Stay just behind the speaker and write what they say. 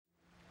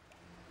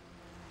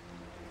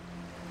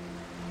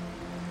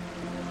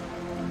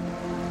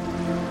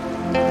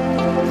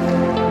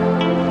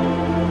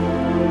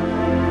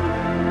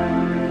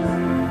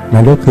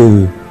นั้นก็คือ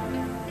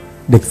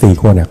เด็ก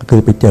4 คนเนี่ยก็คื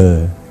อไปเจอ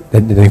ใน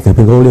หนังสือ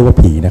พิมพ์เขาเรียกว่า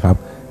ผีนะครับ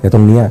แต่ตร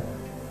งเนี้ย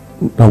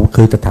เรา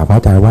คือจะถามพระ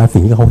อาจารย์ว่าสิ่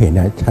งที่เขาเห็นเ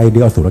นี่ยใช่เ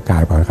รื่องอสุรกา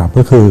ยเปล่าครับ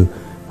ก็คือ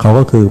เขา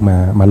ก็คือ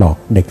มาหลอก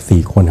เด็ก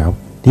4 คนครับ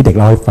ที่เด็กเ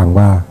ล่าให้ฟัง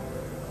ว่า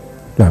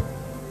แบบ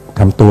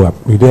ทำตัวแบบ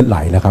มีเลือดไหล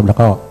แล้วครับแล้ว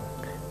ก็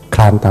ค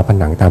ลานตามผ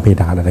นังตามเพ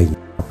ดานอะไรอย่างเ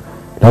งี้ย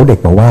แล้วเด็ก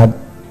บอกว่า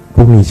พ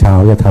รุ่งนี้เช้า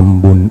จะท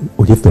ำบุญ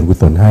อุทิศส่วนกุ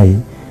ศลให้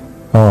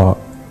ก็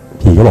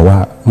ผีก็บอกว่า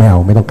ไม่เอา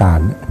ไม่ต้องการ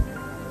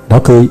แล้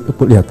วคือ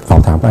อยากสอ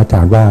บถามอาจ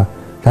ารย์ว่า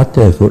ถ้า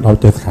เรา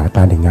เจอสถานก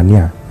ารณ์อย่างนั้นเ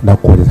นี่ยเรา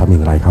ควรจะทำอย่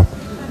างไรครับ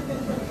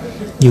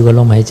อยู่กับล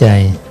มหายใจ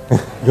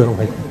อยู่ลงไ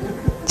ป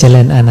เจ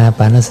ริญอานาป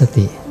านส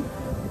ติ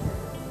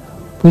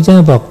พระเจ้า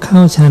บอกเข้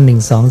าฌาน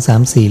1 2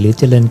 3 4หรือ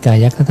เจริญกา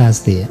ยคตาส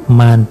ติ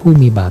มารผู้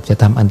มีบาปจะ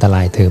ทำอันตร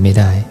ายเธอไม่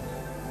ได้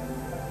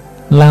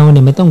เราเ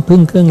นี่ยไม่ต้องพึ่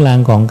งเครื่องราง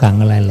ของขลัง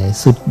อะไรเลย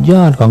สุดย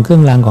อดของเครื่อ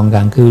งรางของข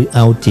ลังคือเอ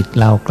าจิต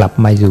เรากลับ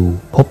มาอยู่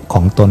ภพข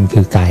องตน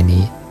คือกาย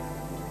นี้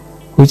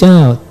พระเจ้า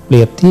เป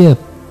รียบเทียบ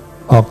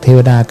ออกเทว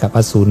ดากับอ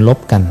สูรลบ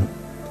กัน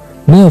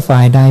เมื่อฝ่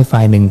ายใดฝ่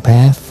ายหนึ่งแพ้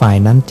ฝ่าย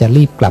นั้นจะ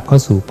รีบกลับเข้า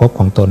สู่ภพ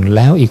ของตนแ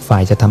ล้วอีกฝ่า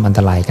ยจะทำอันต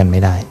รายกันไม่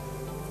ได้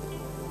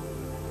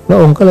พระ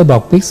องค์ก็เลยบอ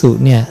กภิกษุ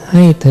เนี่ยใ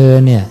ห้เธอ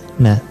เนี่ย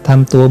นะท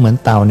ำตัวเหมือน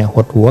เต่าเนี่ยห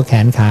ดหัวแข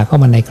นขาเข้า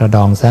มาในกระด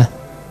องซะ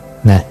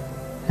นะ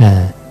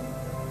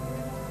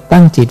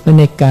ตั้งจิตไว้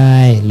ในกา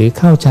ยหรือเ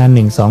ข้าฌาน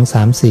1 2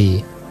 3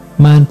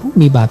 4มารผู้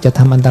มีบาปจะท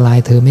ำอันตราย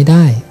เธอไม่ไ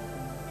ด้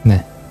น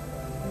ะ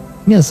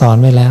เนี่ยสอน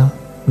ไว้แล้ว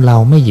เรา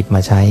ไม่หยิบม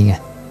าใช้ไง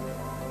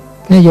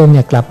แค่โยมอย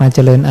ากกลับมาเจ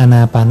ริญอาน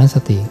าปานส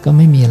ติก็ไ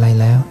ม่มีอะไร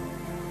แล้ว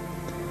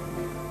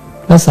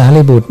พระสา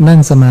รีบุตรนั่ง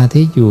สมา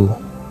ธิอยู่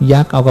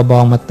ยักษ์เอากระบอ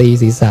งมาตี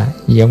ศีรษะ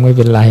ยังไม่เ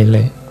ป็นไรเล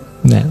ย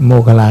นะโม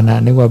คคัลลานะ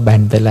นึกว่าแบ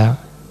นไปแล้ว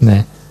น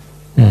ะ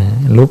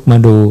ลุกมา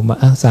ดู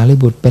สารี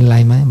บุตรเป็นไร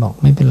ไหมบอก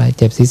ไม่เป็นไร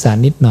เจ็บศีรษะ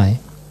นิดหน่อย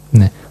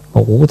นะโ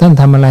อ้โหท่าน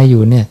ทำอะไรอ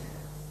ยู่เนี่ย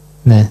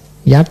นะ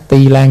ยักษ์ตี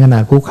แรงขนา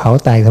ดภูเขา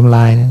แตกทำล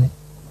ายนะ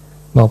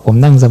บอกผม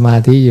นั่งสมา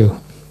ธิอยู่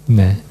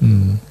นะ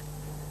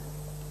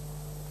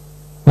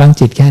วาง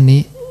จิตแค่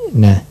นี้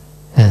นะ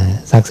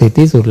ศักดิ์สิทธิ์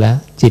ที่สุดแล้ว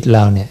จิตเร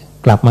าเนี่ย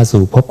กลับมา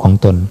สู่ภพของ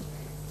ตน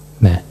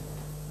นะ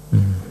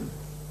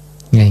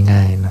ง่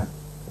ายๆนะ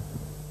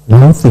แล้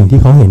วสิ่งที่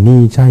เขาเห็นนี่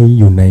ใช่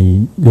อยู่ใน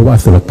เรียกว่าอ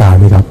สุรกาย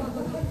ไหมครับ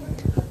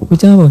พระ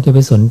เจ้าบอกจะไป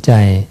สนใจ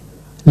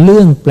เรื่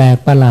องแปลก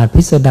ประหลาด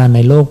พิสดารใน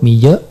โลกมี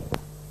เยอะ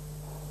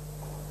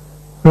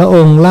พระอ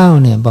งค์เล่า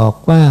เนี่ยบอก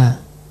ว่า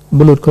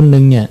บุรุษคนห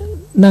นึ่งเนี่ย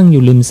นั่งอ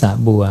ยู่ริมสระ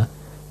บัว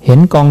เห็น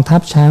กองทั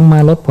พช้างมา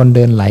รถพลเ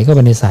ดินไหลเข้าไป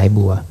ในสาย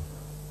บัว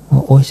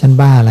โอ้ยฉัน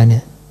บ้าแล้วเนี่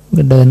ย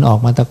ก็เดินออก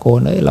มาตะโกน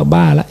เรา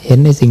บ้าแล้วเห็น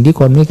ในสิ่งที่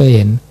คนไม่เคยเ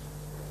ห็น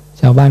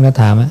ชาวบ้านก็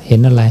ถามเห็น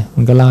อะไร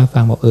มันก็เล่าให้ฟั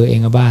งบอกเอ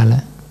งก็บ้าแล้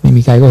วไม่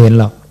มีใครก็เห็น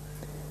หรอก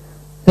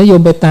ถ้าโย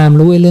มไปตาม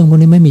รู้เรื่องพวก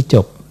นี้ไม่มีจ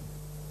บ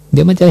เ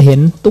ดี๋ยวมันจะเห็น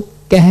ตุ๊ก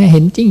แกเห็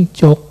นจิ้ง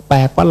จกแปล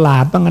กประหลา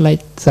ดบ้างอะไร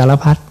สาร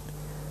พัด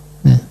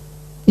นะ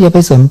อย่าไป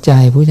สนใจ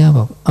พระเจ้าบ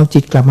อกเอาจิ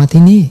ตกลับมา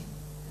ที่นี่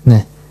น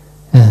ะ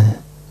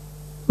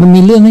มันมี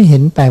เรื่องให้เห็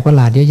นแปลกประห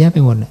ลาดเยอะแยะไป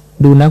หมด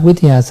ดูนักวิ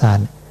ทยาศาสต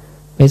ร์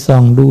ไปส่อ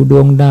งดูด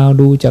วงดาว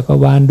ดูจักร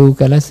วาลดู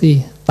กาแล็กซี่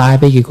ตาย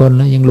ไปกี่คนแ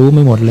ล้วยังรู้ไ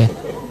ม่หมดเลย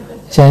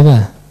ใช่ป่ะ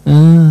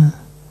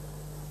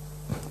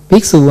ภิ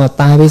กษุ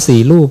ตายไป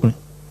4 รูป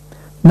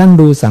นั่ง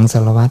ดูสังสา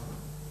รวัฏ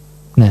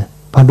นะ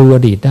พอดูอ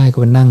ดีตได้ก็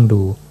ไปนั่ง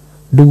ดู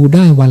ไ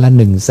ด้วันละ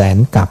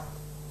100,000 กับ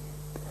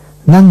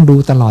นั่งดู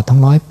ตลอดทั้ง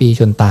100 ปี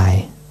จนตาย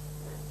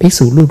ภิก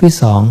ษุรูปที่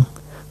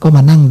2ก็ม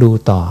านั่งดู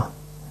ต่อ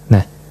น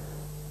ะ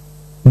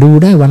ดู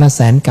ได้วันละ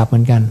100,000 กับเหมื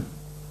อนกัน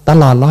ต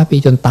ลอด100 ปี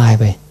จนตาย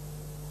ไป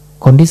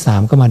คนที่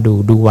3ก็มา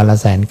ดูวันละ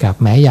100,000 กับ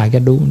แม้อยากจะ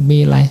ดูมี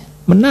อะไร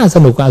มันน่าส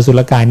นุกกับอสุ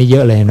รกายนี่เยอ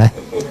ะเลยนะ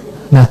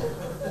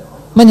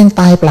มันยัง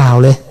ตายเปล่า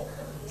เลย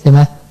ใช่ไหม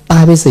ตา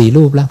ยไป4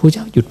 รูปแล้วพระเ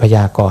จ้าหยุดพย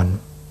ากรณ์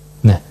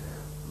นะ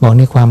บอกใ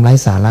นความไร้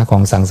สาระขอ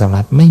งสังสาร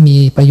วัฏไม่มี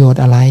ประโยช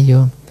น์อะไรโย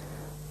ม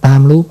ตาม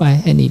รู้ไป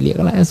ไอ้นี่เรียก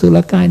อะไรอสุร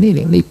กายนี่เ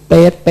รียกนี่เปร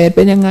ตเ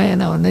ป็นยังไง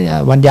นะ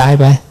บรรยาย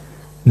ไป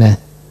นะ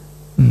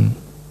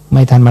ไ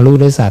ม่ทันมารู้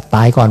ด้วยศาสตร์ต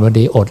ายก่อนวัน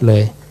ดีอดเล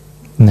ย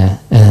นะ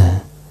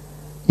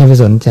อย่าไป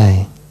สนใจ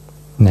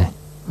นะ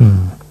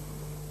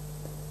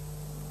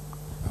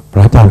พ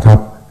ระอาจารย์ครับ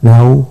แล้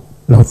ว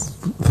เรา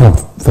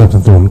สนับ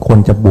สนุนคน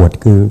จะบวช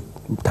คือ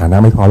ฐานะ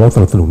ไม่พอแล้วส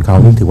นับสนุนเขา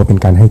นี่ถือว่าเป็น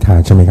การให้ทาน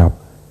ใช่ไหมครับ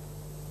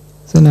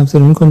สนับส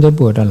นุนคนจะ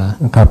บวชเหรอ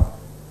ครับ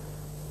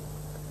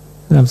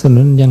สนับสนุ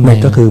นยังไง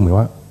ก็คือเหมือน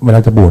ว่าเวลา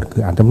จะบวชคื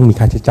ออาจจะต้องมี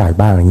ค่าใช้จ่าย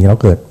บ้างอย่างนี้แล้ว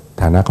เกิด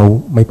ฐานะเขา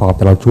ไม่พอแ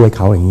ต่เราช่วยเ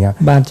ขาอย่างเงี้ย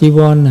บาทจีว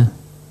รน่ะ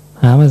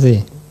หามาสิ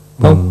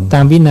เพราะตา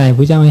มวินัยพ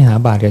ระเจ้าให้หา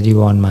บาทกับจี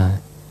วรมา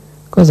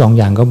ก็2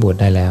 อย่างก็บวช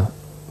ได้แล้ว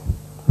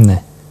น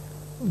ะ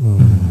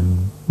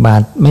บา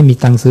ทไม่มี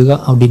ตังค์ซื้อก็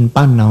เอาดิน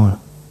ปั้นเอา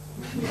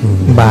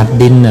บาท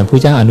ดินน่ะพระ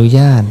เจ้าอนุญ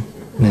าต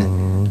นะ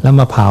แล้ว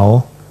มาเผา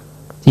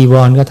จีว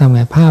รก็ทำไ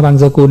งผ้าบาง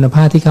สกุลนะ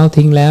ผ้าที่เขา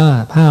ทิ้งแล้ว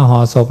ผ้าห่อ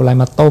ศพอะไร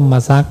มาต้มมา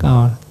ซักเอา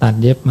ตัด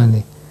เย็บมา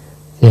สิ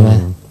ใช่ไหม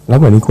แล้ว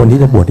เหมือนคนที่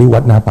จะบวชที่วั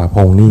ดนาป่าพ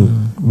งนี่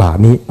บาท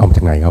นี่เอามาจ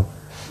ากไหนครับ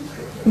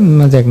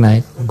มาจากไหน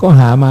ก็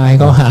หามาให้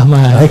เขาหาม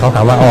าให้เขาห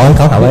ามาให้เ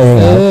ขาหามาเอง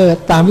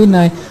ตามวิ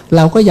นัยเร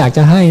าก็อยากจ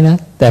ะให้นะ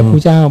แต่พร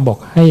ะเจ้าบอก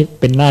ให้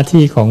เป็นหน้า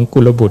ที่ของกุ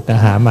ลบุตร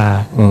หามา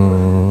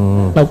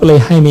เราก็เลย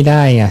ให้ไม่ไ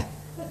ด้ไง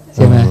ใ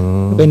ช่ไหม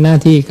เป็นหน้า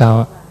ที่เขา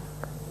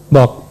บ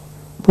อก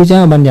ผู้เจ้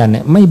าบัญญัติเ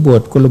นี่ยไม่บว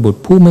ชกุลบุตร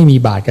ผู้ไม่มี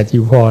บาตรกับจี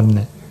วร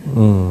นะ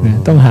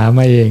ต้องหาม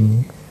าเอง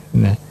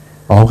นะ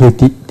อ๋อคือ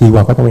จีว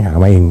รก็ต้องไปหา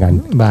มาเองกัน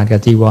บาตรกับ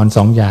จีวรส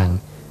องอย่าง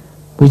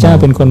ผู้เจ้า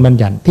เป็นคนบัญ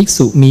ญัติภิก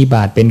ษุมีบ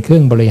าตรเป็นเครื่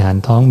องบริหาร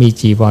ท้องมี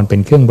จีวรเป็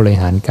นเครื่องบริ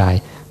หารกาย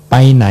ไป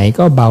ไหน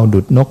ก็เบาดุ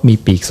จนกมี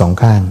ปีกสอง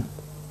ข้าง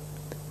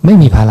ไม่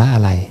มีภาระอ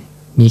ะไร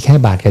มีแค่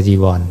บาตรกับจี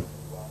วร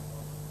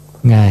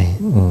ง่าย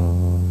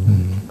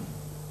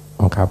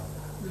อ๋อครับ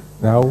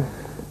แล้ว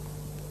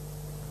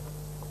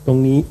ตรง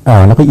นี้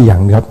แล้วก็อีกอย่า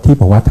งครับที่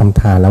บอกว่าทำ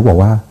ทานแล้วบอก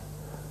ว่า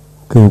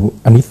คือ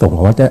อันนี้ส่ง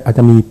ว่าอาจจ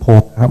ะมีโพ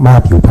มา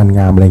ผิวพรรณง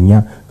ามอะไรเงี้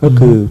ยก็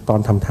คือตอน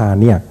ทำทาน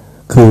เนี่ย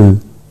คือ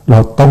เรา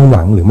ต้องห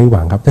วังหรือไม่ห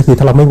วังครับก็คือ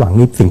ถ้าเราไม่หวัง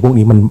นี่สิ่งพวก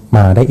นี้มันม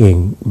าได้เอง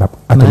แบบ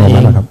อัตโนมั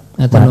ตินะครับ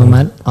อัตโน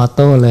มัติออโ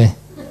ต้เลย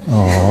อ๋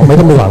อไม่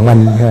ต้องไปหวังมัน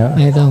ครับ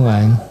ไม่ต้องหวั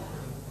ง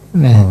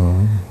นะ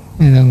ไ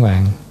ม่ต้องหวั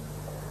ง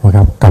ค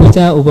รับพระเ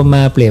จ้าอุปม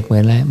าเปรียบเหมื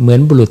อนอะไรเหมือน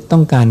บุรุษต้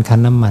องการคั้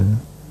นน้ำมัน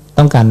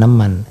ต้องการน้ำ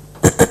มัน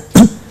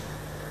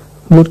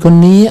บุรุษคน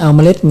นี้เอาเม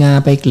ล็ดงา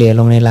ไปเกลี่ย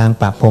ลงในราง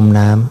ปะพรม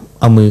น้ำ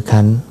เอามือ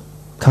คั้น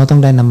เขาต้อ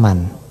งได้น้ำมัน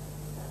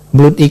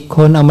บุรุษอีกค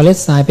นเอาเมล็ด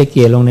ทรายไปเก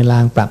ลี่ยลงในรา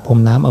งประพรม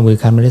น้ำเอามือ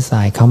คั้นเมล็ดทร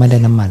ายเขาไม่ได้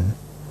น้ำมัน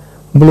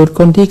บุรุษค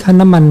นที่คั้น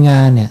น้ำมันงา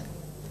เนี่ย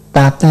ต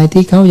ราบใด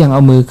ที่เขายังเอ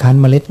ามือคั้น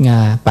เมล็ดงา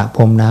ประพ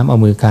รมน้ำเอา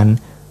มือคั้น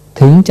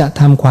ถึงจะ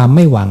ทำความไ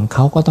ม่หวังเข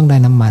าก็ต้องได้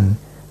น้ำมัน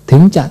ถึ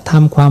งจะท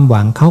ำความห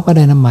วังเขาก็ไ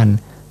ด้น้ำมัน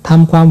ท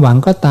ำความหวัง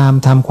ก็ตาม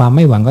ทำความไ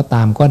ม่หวังก็ต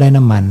ามก็ได้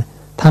น้ำมัน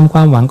ทำคว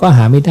ามหวังก็ห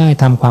าไม่ได้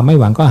ทำความไม่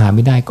หวังก็หาไ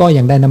ม่ได้ก็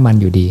ยังได้น้ำมัน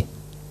อยู่ดี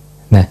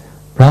นะ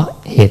เพราะ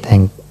เหตุแห่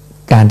ง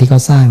การที่เขา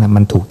สร้างนะ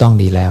มันถูกต้อง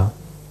ดีแล้ว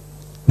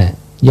นะ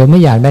โยมไม่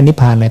อยากได้นิพ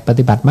พานเลยป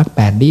ฏิบัติมรรคแป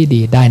ดดี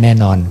ได้แน่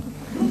นอน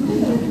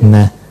น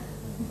ะ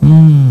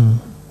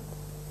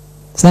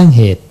สร้างเ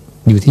หตุ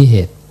อยู่ที่เห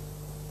ตุ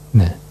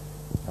นะ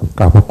ก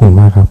ราบขอบคุณ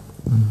มากครับ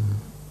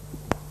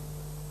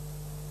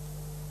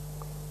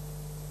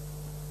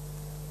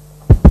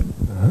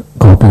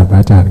ขอกราบ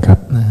อาจารย์ครับ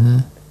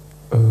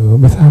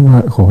ไม่ทราบว่า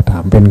ขอถา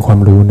มเป็นความ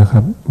รู้นะครั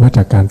บว่าจ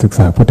ากการศึกษ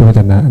าพุทธวจ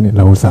นะเนี่ย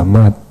เราสาม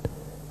ารถ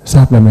ทร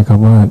าบได้ไหมครับ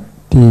ว่า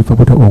ที่พระ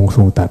พุทธองค์ท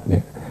รงตรัสเนี่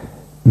ย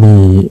มี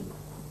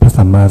พระ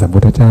สัมมาสัมพุ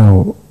ทธเจ้า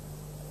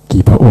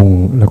กี่พระอง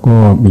ค์แล้วก็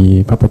มี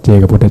พระปัจเจ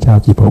กพุทธเจ้า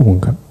กี่พระอง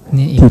ค์ครับ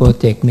นี่อีกโปร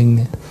เจกต์นึงเ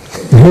นี่ย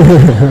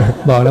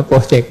บอกแล้วโปร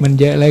เจกต์มัน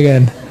เยอะเหลือเกิ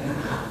น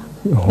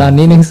ตอน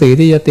นี้หนังสือ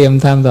ที่จะเตรียม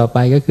ทำต่อไป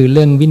ก็คือเ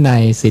รื่องวินั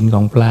ยศีลข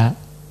องพระ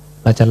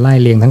เราจะไล่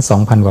เรียงทั้ง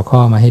 2,000 กว่าข้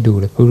อมาให้ดู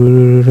เลย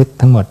รึ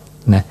ทั้งหมด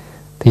นะ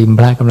ทีม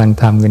พระกำลัง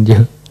ทำกันเยอ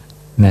ะ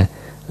นะ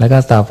แล้วก็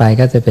ต่อไป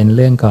ก็จะเป็นเ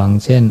รื่องของ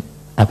เช่น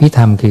อภิธ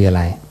รรมคืออะไ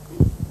ร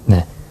น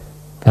ะ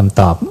คำ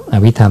ตอบอ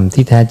ภิธรรม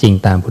ที่แท้จริง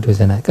ตามพุทธว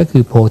จนะก็คื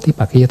อโพธิ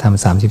ปักขิยธรรม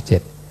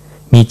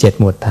37มี7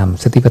หมวดธรรม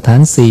สติปัฏฐาน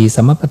4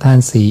สัมมาปัฏฐาน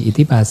4อิท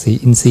ธิบาท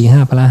4อินทรีย์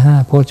5พละ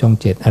5โพชฌงค์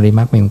7อริ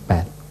มัคมีองค์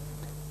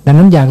8ดัง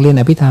นั้นอยากเรียน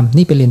อภิธรรม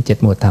นี่ไปเรียน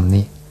7หมวดธรรม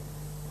นี่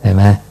เห็นไ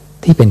หม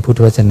ที่เป็นพุทธ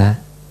วจนะ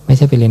ไม่ใ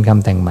ช่ไปเรียนค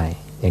ำแต่งใหม่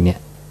อย่างเนี้ย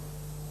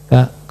ก็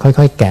ค่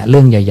อยๆแกะเรื่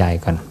องใหญ่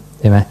ๆก่อน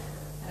ใช่ไหม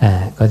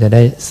ก็จะไ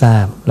ด้ทรา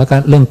บแล้วก็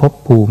เรื่องภพ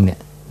ภูมิเนี่ย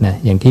นะ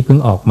อย่างที่เพิ่ง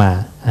ออกมา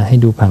ให้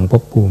ดูผังภ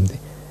พภูมิ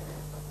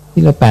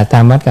ที่เรา8ตา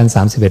มวัดกัน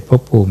31ภ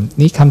พภูมิ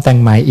นี่คำแต่ง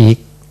ใหม่อีก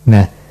น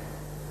ะ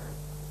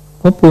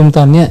ภพภูมิต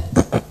อนเนี้ย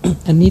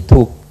อันนี้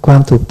ควา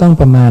มถูกต้อง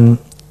ประมาณ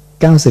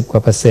90กว่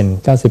า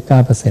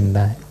%99%ไ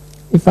ด้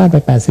ที่ฟาดไป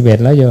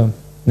81แล้วโยม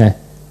นะ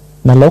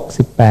นรก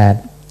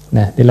18น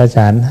ะเดรัจฉ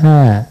าน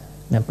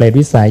5นะเปรต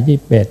วิสัย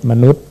21ม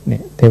นุษย์เนี่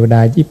ยเทวดา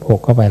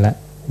26เข้าไปแล้ว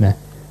นะ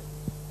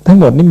ทั้ง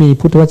หมดนี่มี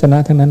พุทธวจนะ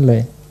ทั้งนั้นเล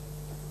ย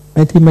ไ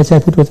อ้ที่ไม่ใช่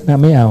พุทธวจนะ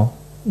ไม่เอา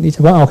นี่เฉ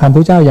พาะเอาคำพร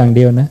ะเจ้าอย่างเ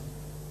ดียวนะ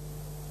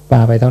ปา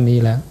ไปเท่านี้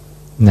แล้ว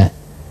นะ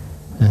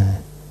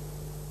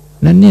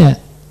นั้นเนี่ย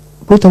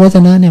พุทธวจ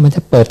นะเนี่ยมันจ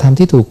ะเปิดธรรม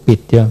ที่ถูกปิด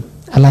เยอะ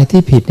อะไร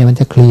ที่ผิดเนี่ยมัน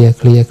จะเคลีย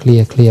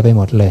ร์ไปห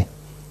มดเลย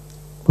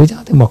พระเจ้า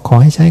ถึงบอกขอ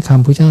ให้ใช้ค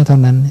ำพระเจ้าเท่า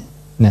นั้น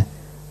นะ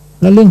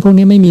แล้วเรื่องพวก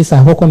นี้ไม่มีสา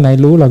วกคนไหน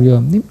รู้หรอกโย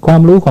มนี่ควา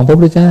มรู้ของพระ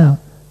พุทธเจ้า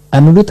อ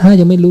นุรุทธะ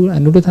ยังไม่รู้อ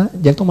นุรุทธะ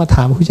ยังต้องมาถ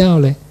ามพระเจ้า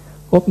เลย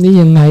พบนี้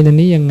ยังไงนัน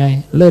นี้ยังไง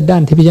เลิศด้า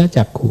นทิพย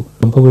จักขุ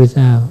ของพระพุทธเ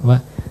จ้าว่า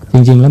จ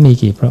ริงๆแล้วมี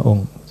กี่พระอง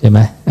ค์ใช่ไหม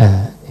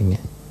อย่างเงี้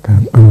ยครับ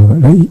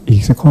แล้วอี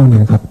กสักข้อนึ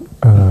งครับ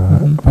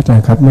พระอาจาร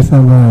ย์ครับไม่ทรา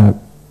บว่า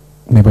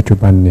ในปัจจุ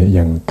บันเนี่ยอ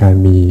ย่างการ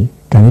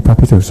ที่พระ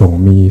ภิกษุสงฆ์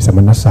มีสม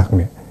ณศักดิ์เ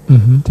นี่ย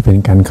จะเป็น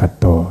การขัด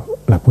ต่อ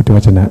หลักพุทธว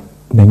จนะ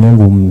ในแง่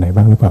มุมไหน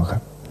บ้างหรือเปล่าครั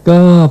บก็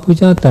พระ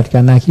เจ้าตรัส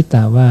กับนาคิต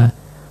าว่า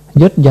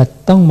ยศอย่า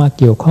ต้องมา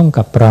เกี่ยวข้อง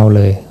กับเราเ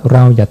ลยเร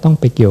าอย่าต้อง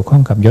ไปเกี่ยวข้อ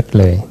งกับยศ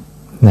เลย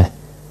นะ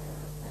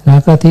แล้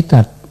วก็ที่ต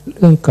รัสเ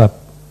รื่อง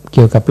เ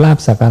กี่ยวกับลาภ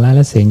สักการะแ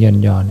ละเสียงเยิน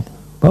ยอเนี่ย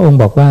พระองค์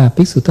บอกว่า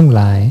ภิกษุทั้งห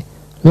ลาย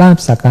ลาภ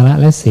สักการะ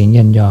และเสียงเ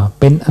ยินยอ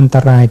เป็นอันต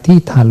รายที่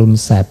ทารุณ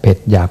แสบเผ็ด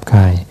หยาบค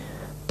าย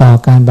ต่อ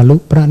การบรรลุ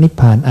พระนิพ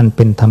พานอันเ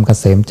ป็นธรรมเก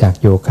ษมจาก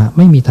โยคะไ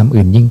ม่มีธรรม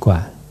อื่นยิ่งกว่า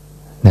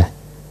นะ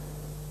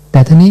แต่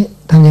ทีนี้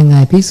ทำยังไง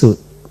ภิกษุ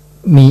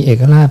มีเอ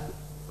กลาภ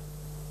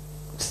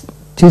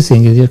ชื่อเสียง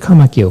เยินยอเข้า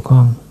มาเกี่ยวข้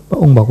องพระ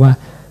องค์บอกว่า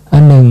อั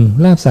นหนึ่ง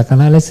ลาภสักกา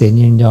ระและเสียง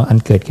เยินยออัน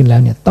เกิดขึ้นแล้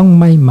วเนี่ยต้อง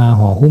ไม่มา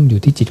ห่อหุ้มอยู่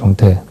ที่จิตของ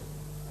เธอ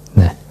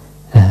นะ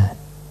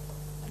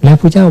แล้ว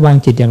พระเจ้าวาง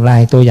จิตอย่างไร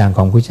ตัวอย่างข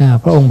องพระเจ้า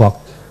พระองค์บอก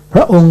พ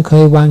ระองค์เค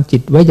ยวางจิ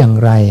ตไว้อย่าง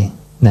ไร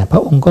นะพร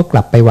ะองค์ก็ก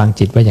ลับไปวาง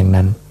จิตไว้อย่าง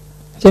นั้น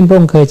เช่นพระอ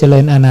งค์เคยเจริ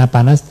ญอานาป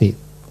านสติ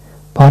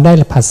พอได้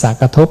ผัสสะ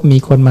กระทบมี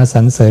คนมาส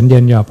รรเสริญเยิ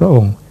นยอพระอ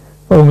ง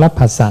ค์รับ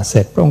ผัสสะเส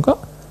ร็จพระองค์ก็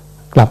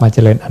กลับมาเจ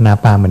ริญอานา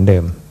ปานเหมือนเดิ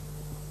ม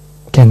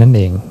แค่นั้นเ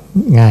อง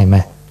ง่ายไหม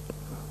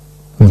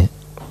เนี่ย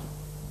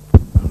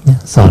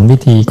สอนวิ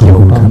ธีเกี่ยว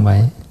ข้องไว้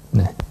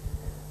นะ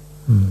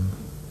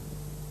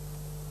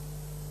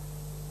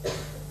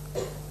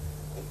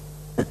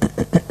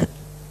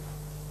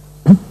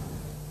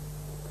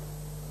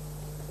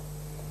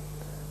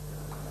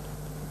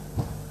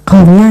ขอ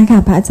อนุญาตค่ะ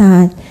พระอาจา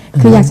รย์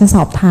คืออยากจะส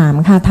อบถาม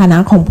ค่ะฐานะ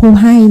ของผู้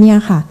ให้เนี่ย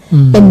ค่ะ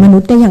เป็นมนุ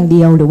ษย์ได้อย่างเ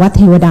ดียวหรือว่าเ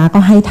ทวดาก็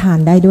ให้ทาน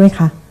ได้ด้วยค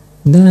ะ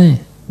ไ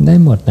ด้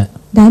หมดนะ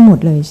ได้หมด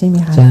เลยใช่ไหม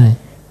คะใช่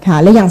ค่ะ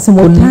และอย่างสมม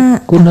ติถ้า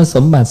คุณส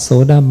มบัติโส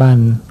ดาบัน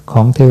ข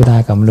องเทวดา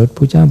กับมนุษย์พ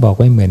ระเจ้าบอก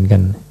ไว้เหมือนกั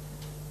น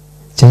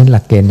ใช้หลั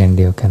กเกณฑ์อย่างเ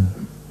ดียวกัน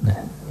นะ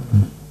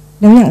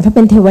แล้วอย่างถ้าเ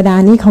ป็นเทวดา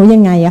นี่เขายั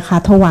งไงอะคะ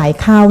ถวาย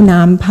ข้าว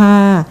น้ำผ้า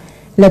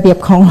ระเบียบ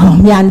ของหอม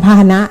ยานพาห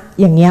นะ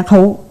อย่างเงี้ยเขา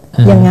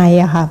ยังไง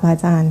อะคะพระอา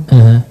จารย์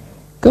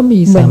ก็มี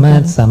สาม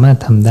ารถ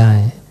ทำได้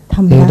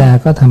เทวดา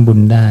ก็ทำบุญ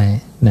ได้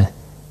นะ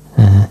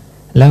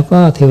แล้วก็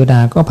เทวดา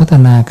ก็พัฒ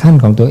นาขั้น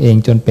ของตัวเอง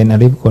จนเป็นอ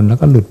ริยบุคคลแล้ว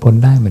ก็หลุดพ้น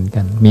ได้เหมือน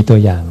กันมีตัว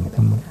อย่าง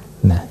ทั้งหมด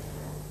นะ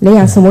และอ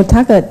ย่างสมมติถ้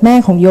าเกิดแม่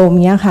ของโยม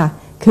เนี้ยค่ะ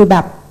คือแบ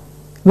บ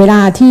เวลา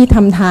ที่ท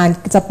ำทาน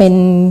จะเป็น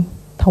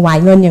ถวาย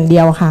เงินอย่างเดี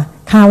ยวค่ะ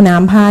ข้าวน้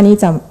ำผ้านี่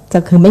จะ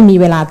คือไม่มี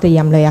เวลาเตรี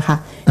ยมเลยอะค่ะ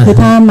คือ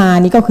ถ้ามา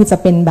นี่ก็คือจะ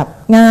เป็นแบบ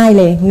ง่าย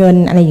เลยเงิน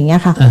อะไรอย่างเงี้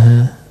ยค่ะ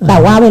แต่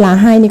ว่าเวลา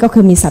ให้นี่ก็คื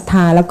อมีศรัทธ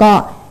าแล้วก็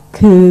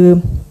คือ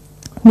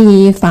มี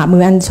ฝ่ามื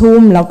ออันชุ่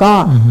มแล้วก็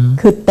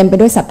คือเต็มไป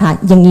ด้วยศรัทธา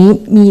อย่างนี้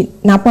มี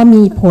นับว่า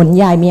มีผล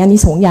ใหญ่มีอานิ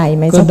สงส์ใหญ่ไ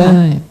หมก็ได้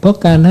เพราะ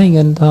การให้เ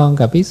งินทอง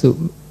กับภิกษุ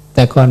แ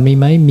ต่ก่อนมี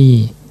ไหมมี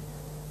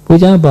พระ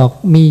เจ้าบอก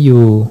มีอ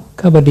ยู่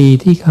ข้าพดี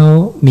ที่เขา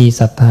มี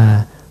ศรัทธา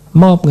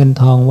มอบเงิน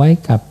ทองไว้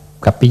กับ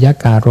กัปปิย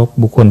การก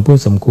บุคคลผู้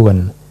สมควร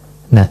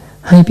นะ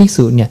ให้ภิก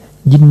ษุเนี่ย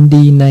ยิน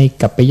ดีใน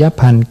กัปปิย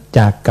พันธ์จ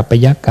ากกัปปิ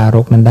ยการ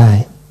กนั้นได้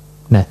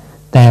นะ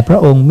แต่พระ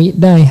องค์มิ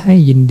ได้ให้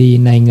ยินดี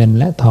ในเงิน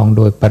และทองโ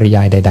ดยปริย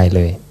ายใดๆเ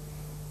ลย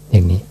อ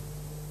ย่างนี้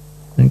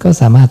มันก็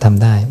สามารถท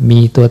ำได้มี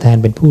ตัวแทน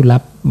เป็นผู้รั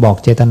บบอก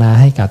เจตนา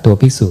ให้กับตัว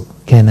ภิกษุ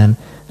แค่นั้น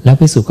แล้ว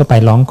ภิกษุก็ไป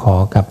ร้องขอ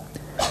กับ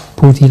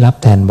ผู้ที่รับ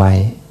แทนไว้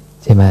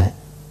ใช่ไหม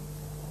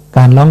ก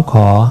ารร้องข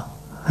อ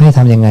ให้ท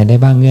ำยังไงได้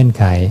บ้างเงื่อน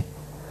ไข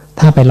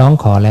ถ้าไปร้อง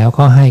ขอแล้ว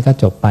ก็ให้ก็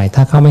จบไปถ้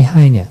าเขาไม่ใ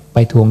ห้เนี่ยไป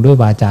ทวงด้วย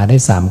วาจาได้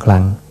3 ครั้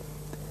ง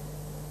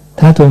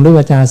ถ้าทวงด้วยว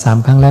าจา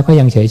3 ครั้งแล้วก็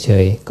ยังเฉ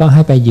ยๆก็ใ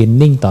ห้ไปยืน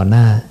นิ่งต่อห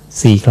น้า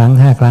4 ครั้ง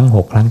5 ครั้ง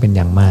6 ครั้งเป็นอ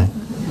ย่างมาก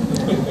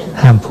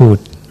ห้ามพูด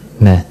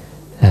นะ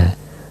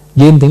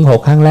ยืนถึง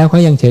6 ครั้งแล้วเขา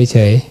ยังเฉ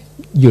ย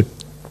ๆหยุด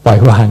ปล่อย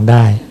วางไ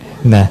ด้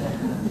นะ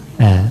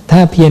ถ้า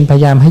เพียรพย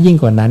ายามให้ยิ่ง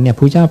กว่านั้นเนี่ย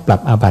พระเจ้าปรั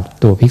บอาบัติ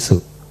ตัวภิกษุ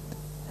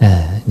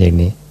อย่าง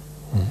นี้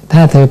ถ้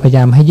าเธอพยาย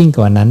ามให้ยิ่งก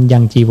ว่านั้นยั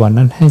งจีวร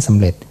นั้นให้สำ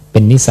เร็จเป็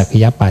นนิสัก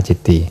ยปาจิต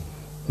ติ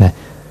นะ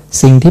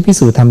สิ่งที่ภิก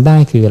ษุทำได้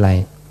คืออะไร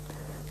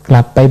ก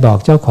ลับไปบอก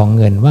เจ้าของ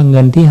เงินว่าเ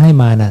งินที่ให้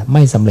มาน่ะไ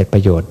ม่สำเร็จปร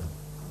ะโยชน์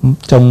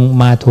จง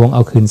มาทวงเอ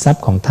าคืนทรัพ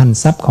ย์ของท่าน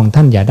ทรัพย์ของท่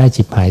านอย่าได้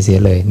ฉิบหายเสีย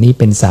เลยนี่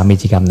เป็นสามี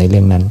จิกรรมในเรื่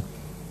องนั้น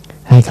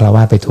ให้ฆราว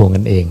าสไปทวงกั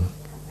นเอง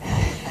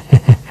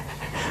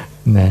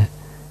นะ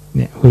เ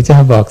นี่ยพระเจ้า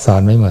บอกสอ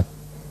นไว้หมด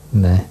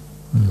นะ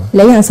แ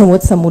ล้วอย่างสมม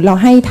ติเรา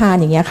ให้ทาน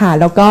อย่างเงี้ยค่ะ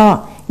แล้วก็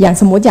อย่าง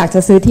สมมติอยากจะ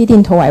ซื้อที่ดิ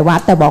นถวายวั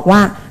ดแต่บอกว่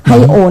าให้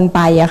โอนไป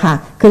อะค่ะ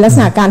คือลักษ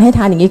ณะการให้ท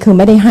านอย่างนี้คือไ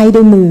ม่ได้ให้ด้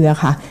วยมืออะ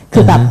ค่ะคื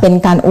อแบบเป็น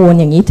การโอน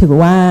อย่างนี้ถือ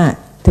ว่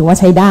า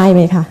ใช้ได้ไห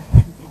มคะ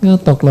ก็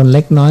ตกหล่นเ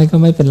ล็กน้อยก็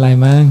ไม่เป็นไร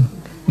มั้ง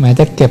หมาย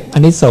จะเก็บอา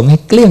นิสงส์ให้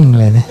เกลี้ยง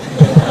เลยนะ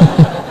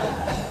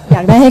อย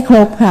ากได้ให้คร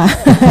บค่ะ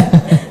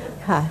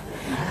ค่ะ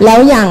แล้ว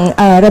อย่าง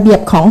ระเบีย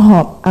บของหอ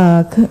บ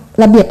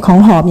ระเบียบของ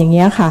หอบอย่างเ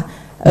งี้ยค่ะ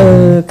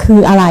คือ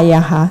อะไรอ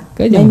ะคะ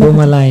ก็อย่างพวง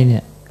มาลัยเนี่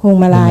ยพวง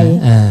มาลัย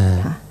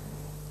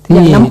อ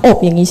ย่างน้ำอบ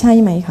อย่างนี้ใช่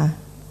ไหมคะ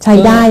ใช้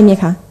ได้ไหม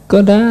คะก็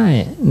ได้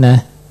นะ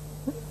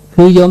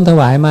คือโยมถ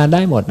วายมาไ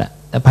ด้หมดอะ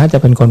แต่พระจะ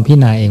เป็นคนพิจ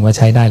ารณาเองว่าใ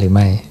ช้ได้หรือไ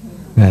ม่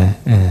นะ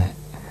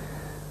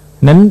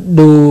นั้น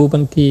ดูบา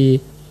งที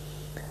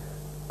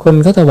คน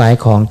เขาถวาย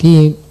ของที่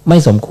ไม่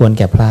สมควรแ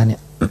ก่พระเนี่ย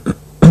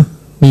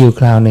มีอยู่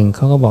คราวหนึ่งเข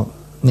าก็บอก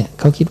เนี่ย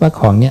เขาคิดว่า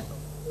ของเนี่ย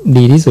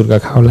ดีที่สุดกั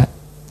บเขาละ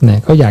เนี่ย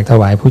เขาอยากถ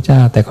วายพระเจ้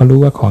าแต่เขารู้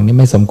ว่าของนี้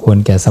ไม่สมควร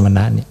แก่สมณ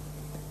ะเนี่ย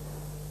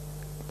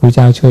พระเ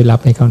จ้าช่วยรับ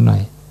ให้เขาหน่อ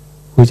ย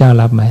พระเจ้า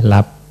รับไหม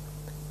รับ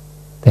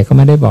แต่ก็ไ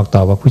ม่ได้บอกต่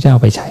อว่าพระเจ้า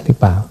ไปใช้หรือ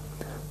เปล่า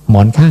หม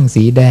อนข้าง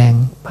สีแดง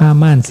ผ้า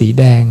ม่านสี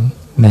แดง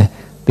นะ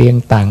เตียง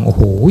ต่างโอ้โ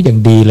หอย่าง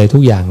ดีเลยทุ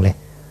กอย่างเลย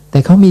แต่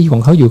เขามีขอ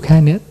งเขาอยู่แค่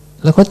นี้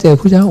แล้วเขาเจอ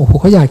พระเจ้าโอ้โห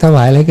เขาอยากถว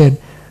ายอะไรเกิน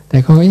แต่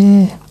เขา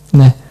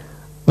นะ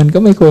มันก็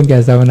ไม่ควรแก่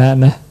สมณะ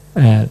นะ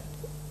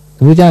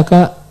พระเจ้าก็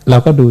เรา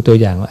ก็ดูตัว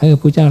อย่างว่า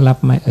พระเจ้ารับ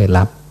ไหม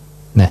รับ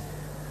นะ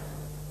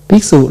ภิ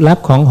กษุรับ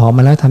ของหอมม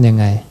าแล้วทำยัง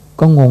ไง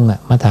ก็งง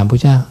มาถามพระ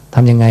เจ้าท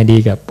ำยังไงดี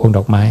กับพวงด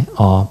อกไม้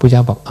พระเจ้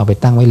าบอกเอาไป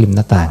ตั้งไว้ริมห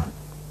น้าต่าง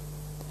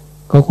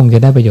ก็คงจะ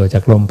ได้ประโยชน์จ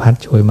ากลมพัด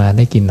โชยมาไ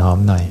ด้กลิ่นหอม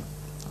หน่อย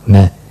น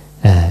ะ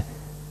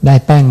ได้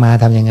แป้งมา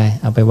ทำยังไง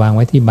เอาไปวางไ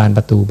ว้ที่บานป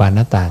ระตูบานห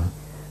น้าต่าง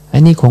อั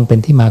นนี้คงเป็น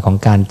ที่มาของ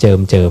การเจิม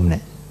เนี่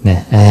ยนะ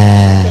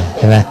ใ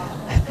ช่ไหม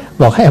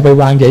บอกให้เอาไป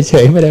วางเฉ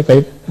ยๆไม่ได้ไป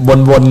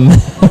วน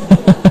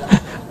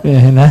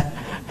ๆนะ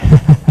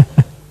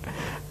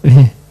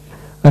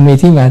มันมี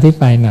ที่มาที่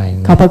ไปหน่อย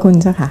ขอบพระคุณ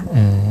เจ้าค่ะ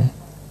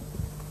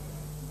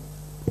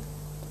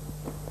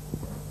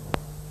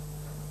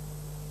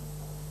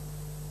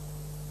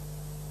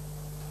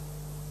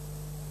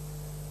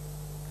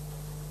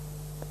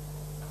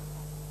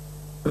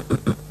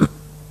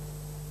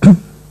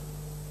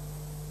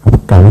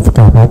กราบนมัสก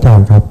ารพระอาจาร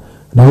ย์ครับ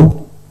แล้ว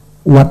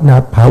วัดนา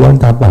พระวัด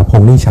ตามป่าพ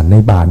งนี่ฉันใน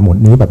บาทหมด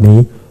นี้แบบนี้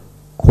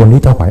คน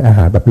ที่ถวายอาห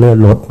ารแบบเลื่อน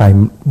ลดไป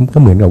ก็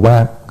เหมือนกับว่า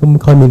ก็ไม่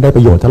ค่อยมีได้ป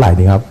ระโยชน์เท่าไหร่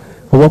นะครับ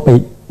เพราะว่าไป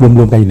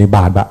รวมๆกันอยู่ในบ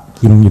าทแบบ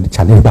กินอยู่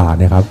ฉันในบาท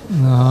นะครับ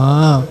อ๋อ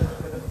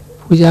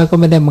ผู้เจ้าก็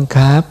ไม่ได้บัง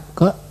คับ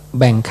ก็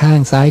แบ่งข้าง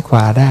ซ้ายขว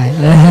าได้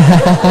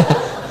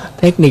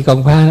เทคนิคของ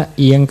พระ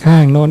เอียงข้า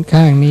งโน้น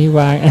ข้างนี้ว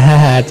าง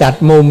จัด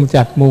มุม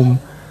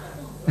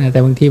แต่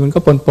บางทีมันก็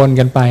ปน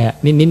กันไปอ่ะ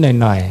นิด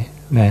ๆหน่อย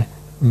ๆนะ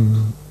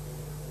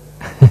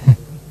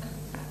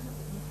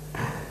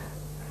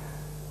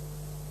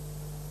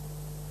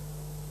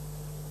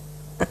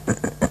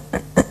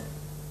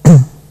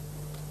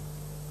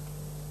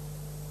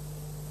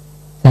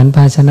ฉันภ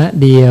าชนะ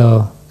เดียว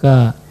ก็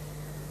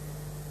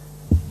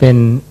เป็น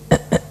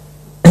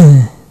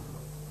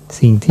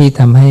สิ่งที่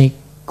ทำให้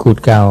ขูด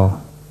เกา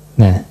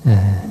นะ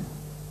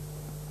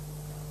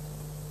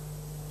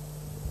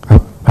ครั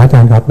บพระอาจา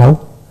รย์ครับแล้ว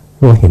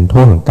เราเห็นโท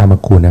ษของการมา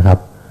คุณนะครับ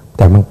แ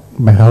ต่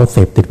มันเขาเส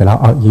พติดไปแล้ว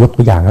เอายก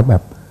ตัวอย่างครับแบ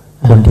บ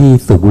คนที่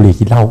สูบบุหรี่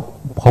กินเหล้า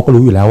เขาก็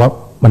รู้อยู่แล้วว่า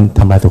มันท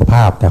ำลายสุขภ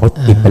าพแต่เขา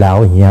ติดไปแล้ว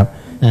อย่างเงี้ย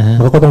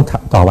มันก็ต้อง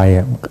ต่อไป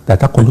แต่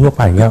ถ้าคนทั่วไ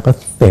ปอย่างเงี้ยก็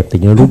เสพติด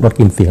ในรูปรส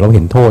กลิ่นเสียงเราเ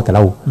ห็นโทษแต่เร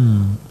า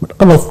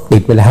ก็เราติ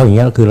ดไปแล้วอย่างเ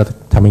งี้ยคือเรา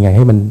ทำยังไงใ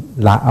ห้มัน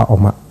ละเอาออก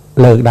มา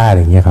เลิกได้อะไร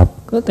อย่างเงี้ยครับ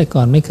ก็แต่ก่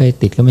อนไม่เคย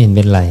ติดก็ไม่เห็นเ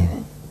ป็นไร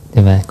ใ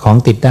ช่ไหมของ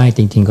ติดได้จ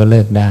ริงๆก็เลิ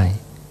กได้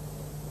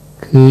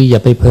คืออย่า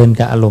ไปเพลิน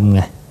กับอารมณ์ไ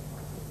ง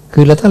คื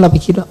อแล้วถ้าเราไป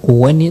คิดว่าโอ้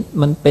อันนี้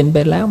มันเป็นไป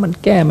แล้วมัน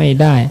แก้ไม่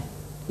ได้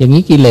อย่าง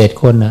นี้กิเลส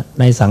คนน่ะ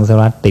ในสังสาร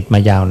วัฏติดมา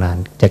ยาวนาน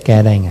จะแก้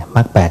ได้ไงม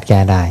รรคแปดแก้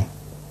ได้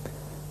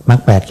มรรค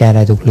แปดแก้ไ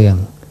ด้ทุกเรื่อง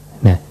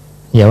นะ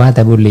อย่าว่าแ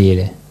ต่บุหรี่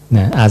เลยน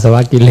ะอาสว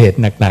ะกิเลส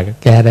หนักๆก็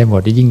แก้ได้หม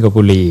ดที่ยิ่งกว่า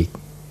บุหรี่อีก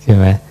ใช่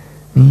ไหม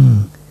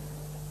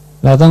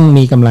เราต้อง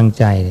มีกำลัง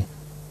ใจ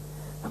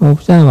พระ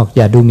พุทธเจ้าบอกอ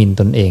ย่าดูหมิ่น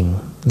ตนเอง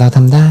เราท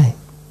ำได้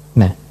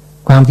นะ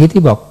ความคิด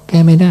ที่บอกแก้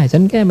ไม่ได้ฉั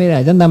นแก้ไม่ได้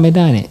ฉันทำไม่ไ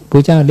ด้เนี่ยพร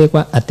ะเจ้าเรียก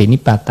ว่าอตินิ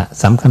ปาตะ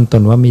สำคัญต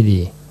นว่าไม่ดี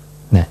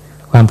นะ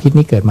ความคิด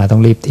นี้เกิดมาต้อ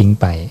งรีบทิ้ง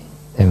ไป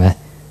ใช่ไหม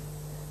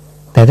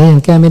แต่ถ้ายั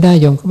งแก้ไม่ได้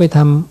โยมก็ไปท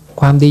ำ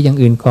ความดีอย่าง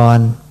อื่นก่อน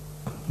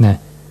นะ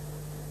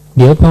เ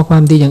ดี๋ยวพอควา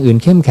มดีอย่างอื่น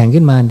เข้มแข็ง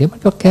ขึ้นมาเดี๋ยวมั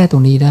นก็แก้ตร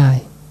งนี้ได้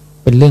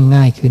เป็นเรื่อง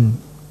ง่ายขึ้น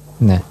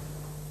นะ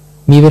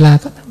มีเวลา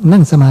ก็นั่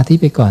งสมาธิ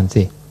ไปก่อน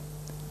สิ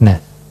นะ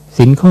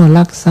ศีลข้อ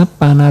ลักทรัพย์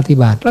ปาณาติ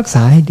บาตรักษ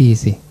าให้ดี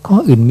สิข้อ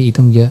อื่นมีอีก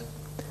ตั้งเยอะ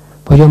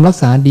พอโยมรัก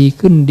ษาดี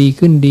ขึ้น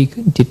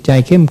จิตใจ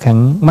เข้มแข็ง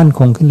มั่นค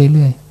งขึ้นเ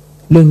รื่อย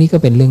ๆเรื่องนี้ก็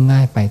เป็นเรื่องง่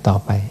ายไปต่อ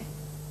ไป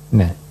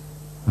นะ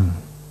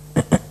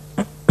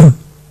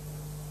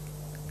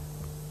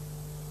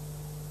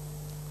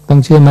ต้อง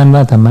เชื่อมั่นว่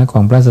าธรรมะขอ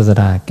งพระศาส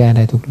ดาแก้ไ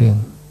ด้ทุกเรื่อง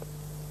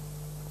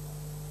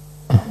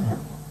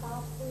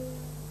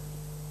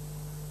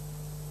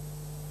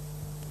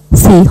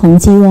สีของ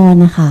จีวร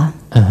นะคะ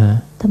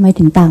ทำไม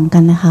ถึงต่างกั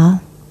นนะคะ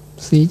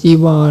สีจี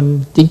วร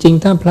จริง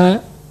ๆถ้าพร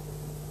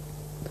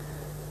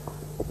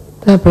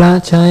ะ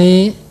ใช้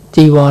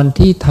จีวร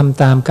ที่ท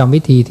ำตามกรรม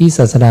วิธีที่ศ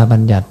าสดาบั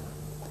ญญัติ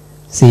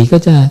สีก็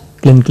จะ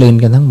กลืน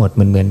กันทั้งหมดเห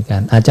มือนกั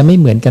นอาจจะไม่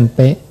เหมือนกันเ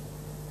ป๊ะ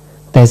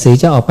แต่สี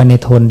จะออกไปใน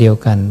โทนเดียว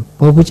กันพ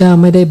ระพุทธเจ้า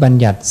ไม่ได้บัญ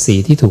ญัติสี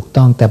ที่ถูก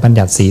ต้องแต่บัญ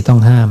ญัติสีต้อง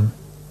ห้าม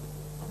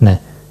นะ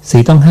สี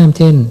ต้องห้ามเ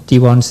ช่นจี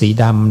วรสี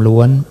ดำล้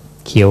วน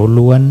เขียว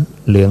ล้วน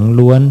เหลือง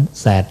ล้วน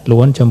แสดล้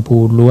วนชมพู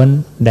ล้วน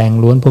แดง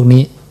ล้วนพวก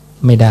นี้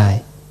ไม่ได้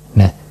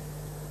นะ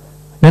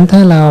นั้นถ้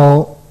าเรา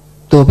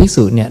ตัวภิก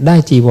ษุเนี่ยได้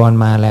จีวร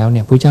มาแล้วเ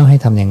นี่ยพระเจ้าให้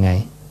ทำยังไง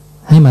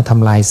ให้มาท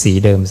ำลายสี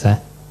เดิมซะ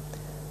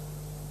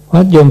เพรา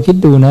ะโยมคิด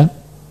ดูนะ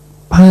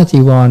ผ้าจี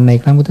วรใน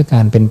ครั้งพุทธกา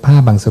ลเป็นผ้า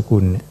บางสกุ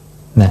ล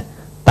นะ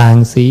ต่าง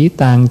สี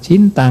ต่างชิ้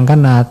นต่างข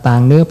นาดต่า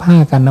งเนื้อผ้า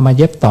กันนำมาเ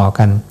ย็บต่อ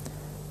กัน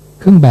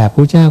เครื่องแบบพ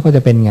ระเจ้าก็จ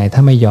ะเป็นไงถ้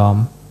าไม่ยอม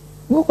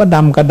ก็ด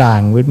ำกระด่า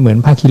งเหมือน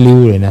ผ้าคีริ้ว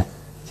เลยนะ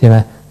ใช่ไหม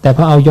แต่พ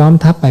อเอาย้อม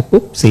ทับไป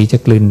ปุ๊บสีจะ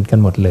กลืนกัน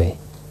หมดเลย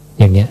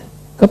อย่างเนี้ย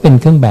ก็เป็น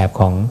เครื่องแบบ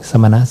ของส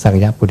มณะสัก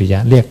ยะปุถุช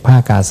นเรียกผ้า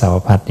กาสาว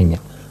พัสอย่างเนี้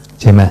ย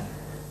ใช่ไหม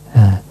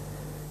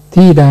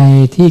ที่ใด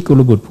ที่กุ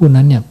ลบุตรผู้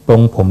นั้นเนี่ยปร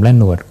งผมและ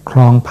หนวดคร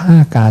องผ้า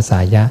กาสา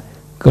ยะ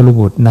กุล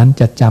บุตรนั้น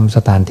จะจำส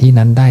ถานที่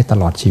นั้นได้ต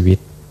ลอดชีวิต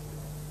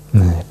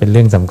เป็นเ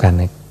รื่องสำคัญ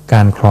ในก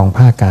ารครอง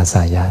ผ้ากาส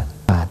ายะ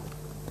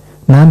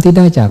น้ำที่ไ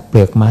ด้จากเป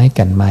ลือกไม้แ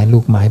ก่นไม้ลู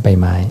กไม้ใบ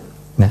ไม้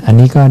นะอัน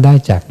นี้ก็ได้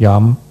จากย้อ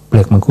มเปลื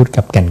อกมังคุด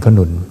กับแก่นข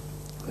นุน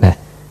นะ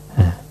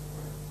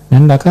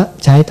นั้นเราก็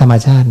ใช้ธรรม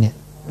ชาติเนี่ย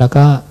แล้ว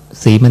ก็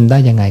สีมันได้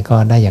ยังไงก็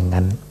ได้อย่าง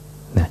นั้น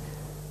นะ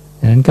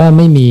นั้นก็ไ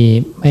ม่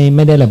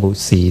ได้ระบุ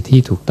สีที่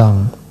ถูกต้อง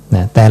น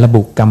ะแต่ระ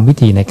บุกรรมวิ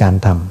ธีในการ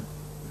ท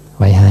ำ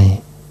ไว้ให้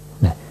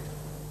นะ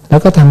แล้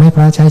วก็ทำให้พ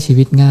ระใช้ชี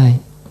วิตง่าย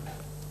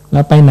เร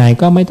าไปไหน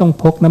ก็ไม่ต้อง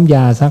พกน้ำย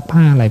าซัก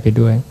ผ้าอะไรไป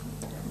ด้วย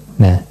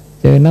นะ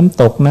เจอน้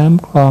ำตกน้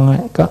ำคลองอะไร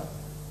ก็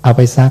เอาไ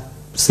ปซัก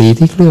สี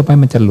ที่เคลือบไป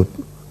มันจะห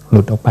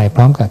ลุดออกไปพ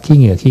ร้อมกับขี้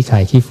เหงื่อขี้ไค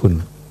ขี้ฝุ่น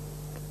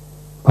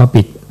พอ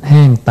ปิดแ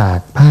ห้งตาก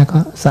ผ้าก็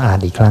สะอาด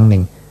อีกครั้งหนึ่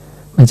ง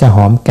มันจะห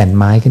อมแก่น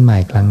ไม้ขึ้นมา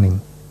อีกครั้งหนึ่ง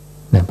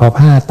นะพอ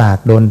ผ้าตาก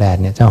โดนแดด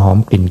เนี่ยจะหอม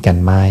กลิ่นแก่น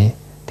ไม้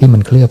ที่มั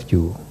นเคลือบอ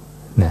ยู่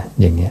นะ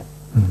อย่างเนี้ย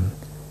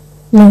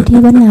แล้วที่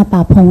วัดนาป่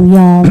าพง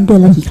ย้อมเดือ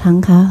นละกี่ครั้ง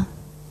คะ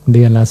เ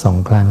ดือนละ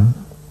2 ครั้ง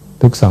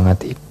ทุก2 อา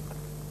ทิตย์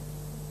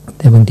แ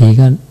ต่บางที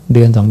ก็เ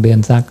ดือน2 เดือน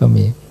ซักก็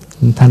มี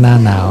ถ้าหน้า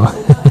หนาว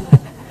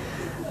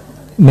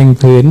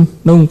 1 ผืน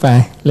นุ่งไป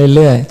เ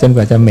รื่อยๆจนก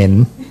ว่าจะเหม็น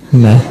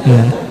นะ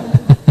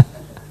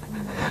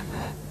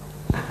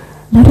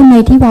แล้วทำไม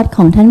ที่วัดข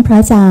องท่านพระ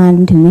อาจาร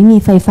ย์ถึงไม่มี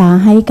ไฟฟ้า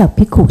ให้กับ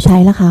ภิกขุใช้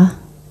ล่ะคะ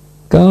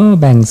ก็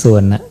แบ่งส่ว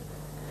นนะ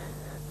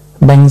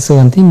แบ่งส่ว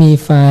นที่มี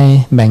ไฟ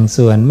แบ่ง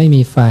ส่วนไม่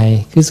มีไฟ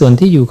คือส่วน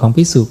ที่อยู่ของ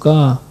ภิกษุก็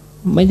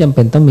ไม่จำเ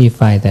ป็นต้องมีไ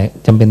ฟแต่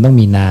จำเป็นต้อง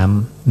มีน้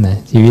ำนะ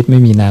ชีวิตไม่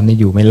มีน้ำนี่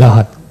อยู่ไม่รอ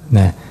ด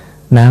นะ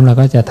น้ำเรา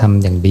ก็จะท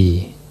ำอย่างดี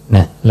น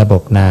ะระบ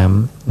บน้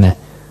ำนะ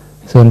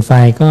ส่วนไฟ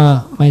ก็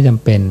ไม่จ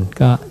ำเป็น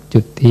ก็จุ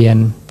ดเทียน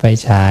ไฟ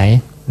ฉาย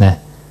นะ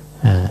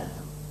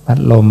พัด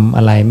ลมอ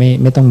ะไร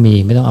ไม่ต้องมี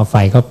ไม่ต้องเอาไฟ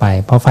เข้าไป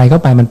พอไฟเข้า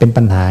ไปมันเป็น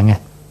ปัญหาไง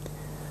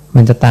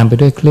มันจะตามไป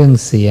ด้วยเครื่อง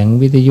เสียง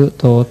วิทยุ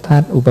โทรทั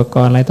ศน์อุปก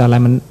รณ์อะไรต่ออะไร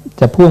มัน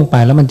จะพ่วงไป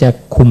แล้วมันจะ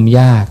คุม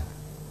ยาก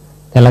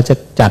แต่เราจะ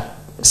จัด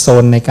โซ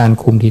นในการ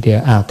คุมทีเดียว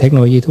เทคโน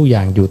โลยีทุกอย่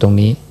างอยู่ตรง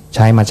นี้ใ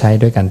ช้มาใช้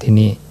ด้วยกันที่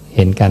นี่เ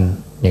ห็นกัน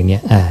อย่างเนี้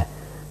ย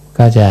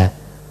ก็จะ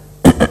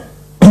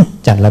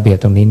จัดระเบียบ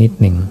ตรงนี้นิด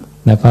หนึ่ง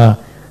แล้วก็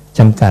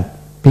จำกัด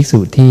ภิกษุ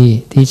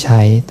ที่ใช้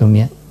ตรงเ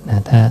นี้ยนะ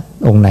ถ้า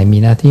องค์ไหนมี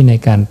หน้าที่ใน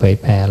การเผย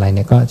แผ่อะไรเ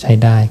นี่ยก็ใช้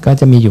ได้ก็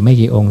จะมีอยู่ไม่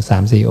กี่องค์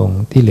 3-4 อง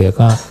ค์ที่เหลือ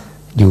ก็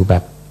อยู่แบ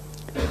บ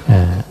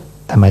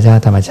ธรรมชา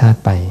ติ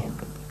ไป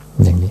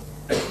อย่างนี้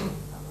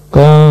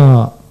ก็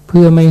เ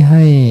พื่อไม่ใ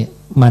ห้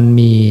มัน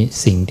มี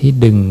สิ่งที่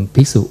ดึง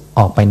ภิกษุอ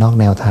อกไปนอก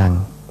แนวทาง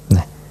น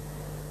ะ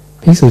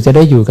ภิกษุจะไ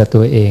ด้อยู่กับ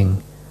ตัวเอง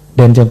เ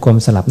ดินจงกรม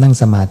สลับนั่ง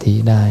สมาธิ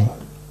ได้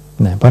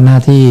นะเพราะหน้า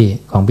ที่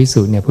ของภิก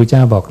ษุเนี่ยพระเจ้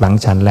าบอกหลัง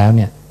ฉันแล้วเ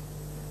นี่ย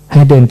ใ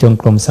ห้เดินจง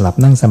กรมสลับ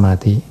นั่งสมา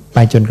ธิไป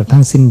จนกระทั่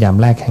งสิ้นยาม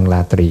แรกแห่งร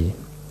าตรี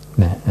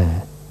นะ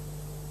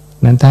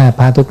นั้นถ้า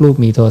พระทุกรูป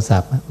มีโทรศั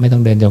พท์ไม่ต้อ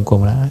งเดินจงกร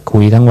มแล้วคุ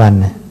ยทั้งวัน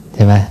นะใ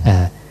ช่ไหม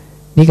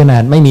นี่ขนา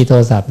ดไม่มีโท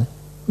รศัพท์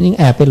ยิ่ง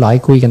แอบไปหลอย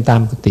คุยกันตา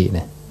มกุฏิเ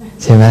นี่ย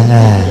ใช่ไหม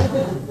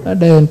แล้ว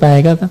เดินไป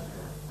ก็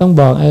ต้อง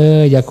บอก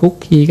อย่าคุก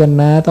คีกัน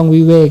นะต้อง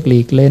วิเวกหลี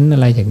กเล้นอะ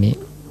ไรอย่างนี้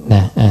น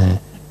ะ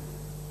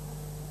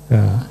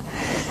ก็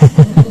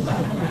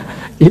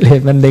กิเล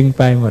สมันดึงไ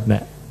ปหมดน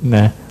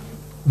ะ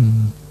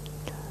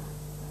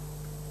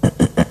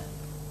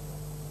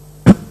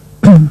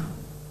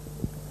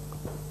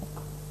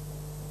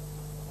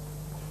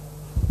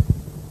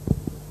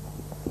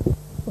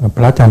พ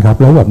ระอาจารย์ครับ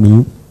แล้วแบบนี้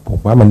ผม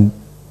ว่า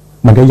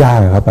มันก็ยาก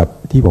ครับแบบ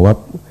ที่บอกว่า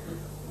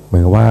เหมือ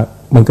นกับว่า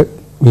มันก็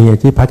มี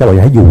ที่พระอาจารย์บอกอย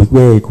ากให้อยู่วิเว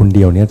กคนเ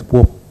ดียวเนี่ยพ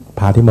วก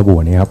พระที่มาบว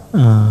ชเนี่ยครับ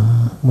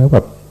เมื่อแบ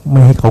บไ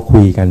ม่ให้เขาคุ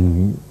ยกัน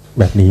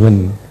แบบนี้มัน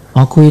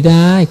คุยไ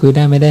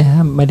ด้ไม่ได้ห้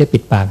ามไม่ได้ปิ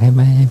ดปากให้ไ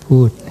ม่ให้พู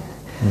ด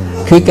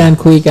คือการ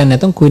คุยกันเนี่ย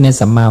ต้องคุยใน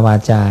สัมมาวา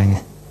จาไง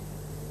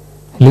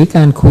หรือก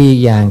ารคุย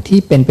อย่างที่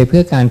เป็นไปเพื่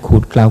อการขู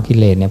ดเกลากิ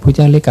เลสเนี่ยพระเ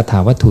จ้าเรียกคาถา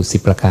วัตถุ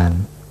10 ประการ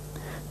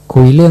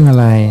คุยเรื่องอะ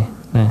ไร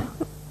นะ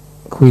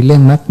คุยเรื่อ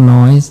งนัก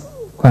น้อย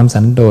ความ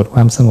สันโดษคว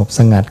ามสงบส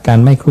งัดการ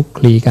ไม่คลุกค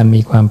ลีการ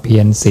มีความเพี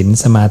ยรศีล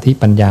สมาธิ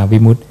ปัญญาวิ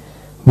มุตติ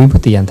วิมุ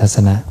ตติญาณทัศ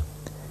นะ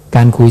ก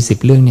ารคุย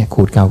10 เรื่องเนี่ย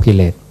ขูดเกลากิเ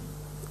ลส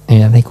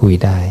นั้นให้คุย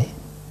ได้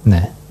น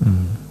ะ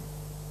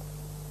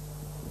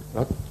แ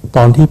ล้วต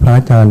อนที่พระอ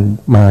าจารย์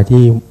มา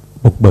ที่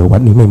บุกเบิกวั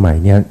ดนี้ใหม่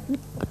ๆเนี่ย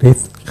ได้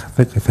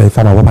เคยฟั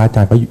งว่าพระอาจ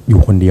ารย์ก็อ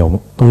ยู่คนเดียว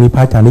ตรงนี้พร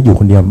ะอาจารย์ได้อยู่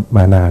คนเดียวม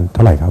านานเท่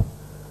าไหร่ครับ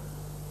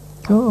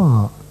ก็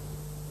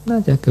น่า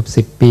จะเกือ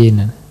บ10 ปี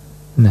นะ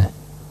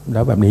แ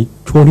ล้วแบบนี้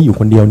ช่วงที่อยู่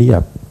คนเดียวนี่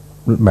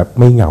แบบ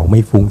ไม่เหงาไ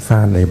ม่ฟุ้งซ่า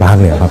นอะไรบ้าง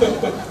เลยครับ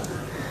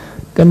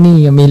ก็นี่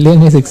มีเรื่อง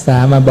ให้ศึกษา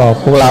มาบอก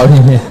พวกเราเ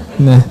นี่ย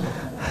นะ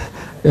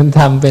เป็นท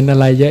ำเป็นอะ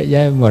ไรเยอะแย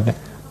ะหมด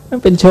มัน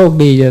เป็นโชค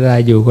ดีจะได้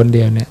อยู่คนเ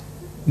ดียวเนี่ย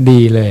ดี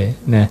เลย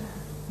นะ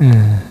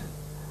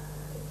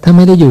ถ้าไ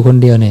ม่ได้อยู่คน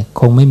เดียวเนี่ย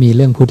คงไม่มีเ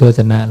รื่องพุทธวจ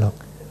นะหรอก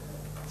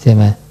ใช่ไ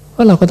หมเพร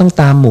าะเราก็ต้อง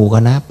ตามหมู่ค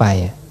ณะไป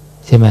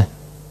ใช่ไหม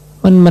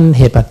มันเ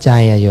หตุปัจจั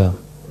ยโยม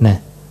นะ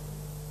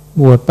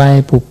บวชไป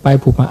ผู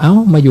กมา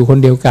มาอยู่คน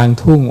เดียวกลาง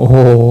ทุ่งโอ้โห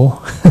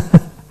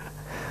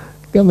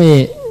ก็ไม่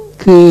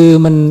คือ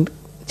มัน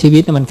ชีวิ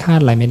ตมันคาด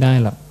อะไรไม่ได้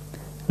หรอก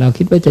เรา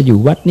คิดว่าจะอยู่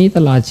วัดนี้ต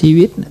ลอดชี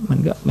วิตมัน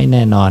ก็ไม่แ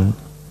น่นอน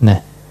นะ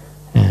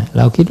เ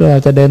ราคิดว่าเรา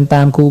จะเดินต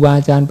ามครูบา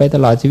อาจารย์ไปต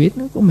ลอดชีวิต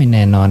ก็ไม่แ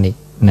น่นอนอีก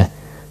นะ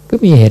ก็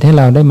มีเหตุให้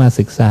เราได้มา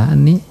ศึกษาอัน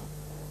นี้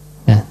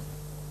นะ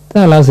ถ้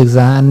าเราศึกษ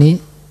าอันนี้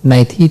ใน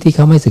ที่เข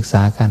าไม่ศึกษ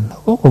ากัน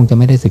ก็คงจะ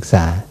ไม่ได้ศึกษ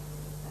า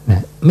น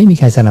ะไม่มี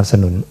ใครสนับส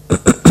นุน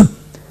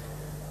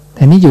แ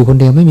ต่นี่อยู่คน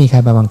เดียวไม่มีใคร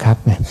มาบังคับ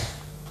ไง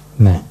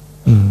นะ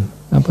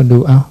เอาไปดู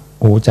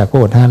จากพระ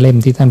โอษฐ์5 เล่ม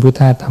ที่ท่านพุทธ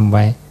ทาสทำไ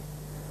ว้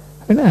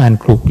ก็อ่าน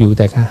คลุกอยู่แ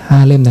ต่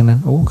5 เล่มทั้งนั้น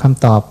ค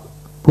ำตอบ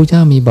พระเจ้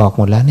ามีบอก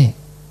หมดแล้วเนี่ย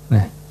น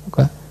ะ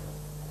ก็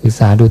ศึก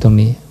ษาดูตรง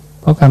นี้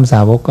เพราะคำสา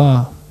วกก็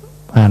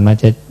ผ่านมา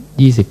จะ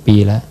20 ปี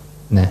แล้ว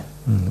นะ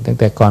ตั้ง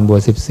แต่ก่อนบว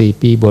ช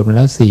14 ปีบวชมาแ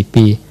ล้ว4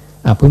 ปี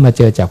เพิ่งมาเ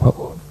จอจากพระโ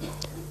อษฐ์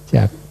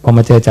พอม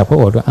าเจอจากพระ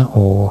โอษฐ์ว่า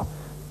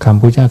ค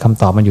ำพระเจ้าค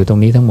ำตอบมันอยู่ตร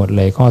งนี้ทั้งหมดเ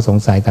ลยข้อสง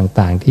สัย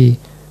ต่างๆที่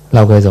เร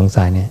าเคยสง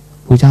สัยเนี่ย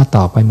พระเจ้าต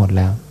อบไปหมดแ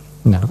ล้ว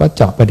แล้วก็เ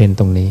จาะประเด็น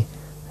ตรงนี้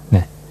น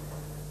ะ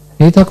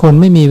นี่ถ้าคน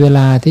ไม่มีเวล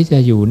าที่จะ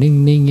อยู่นิ่ง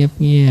ๆ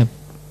เงียบ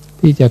ๆ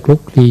ที่จะคลุก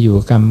คลีอยู่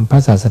กับคำพระ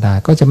ศาสดา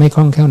ก็จะไม่ค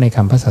ล่องแคล่วในค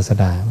ำพระศาส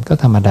ดาก็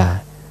ธรรมดา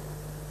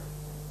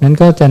นั้น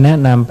ก็จะแนะ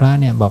นำพระ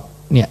เนี่ยบอก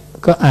เนี่ย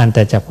ก็อ่านแ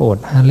ต่จากพระโอษ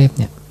ฐ์5 เล่ม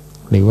เนี่ย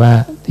หรือว่า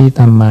ที่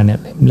ทำมาเนี่ย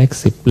เล็ก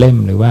10 เล่ม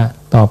หรือว่า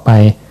ต่อไป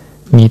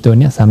มีตัวเ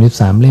นี้ย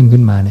33 เล่ม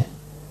ขึ้นมาเนี่ย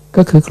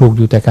ก็คือคลุกอ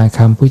ยู่แต่การค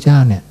ำพระเจ้า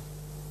เนี่ย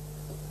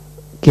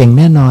เก่ง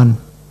แน่นอน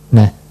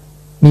นะ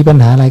มีปัญ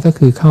หาอะไรก็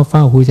คือเข้าเฝ้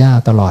าพระเจ้า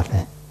ตลอดเล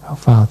ยเข้า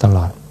เฝ้าตล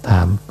อดถ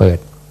ามเปิด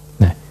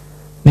นะ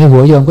ในหั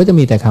วโยมก็จะ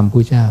มีแต่คำพร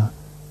ะเจ้า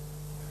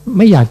ไ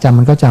ม่อยากจำ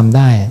มันก็จำไ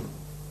ด้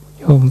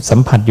โยมสั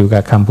มผัสอยู่กั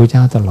บคำพระเจ้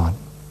าตลอด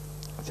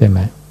ใช่ไหม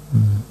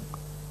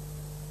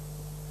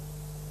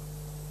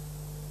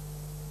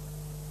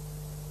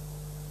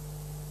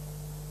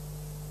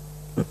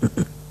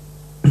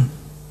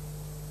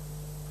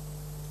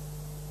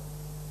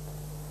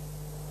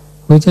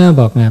พระเจ้า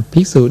บอกไง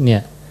ภิกษุเนี่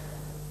ย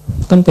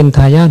ต้องเป็นท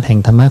ายาทแห่ง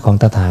ธรรมะของ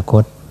ตถาค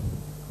ต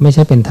ไม่ใ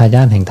ช่เป็นทาย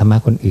าทแห่งธรรมะ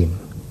คนอื่น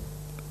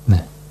น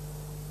ะ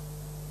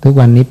ทุก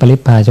วันนี้ปริ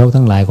พพาชก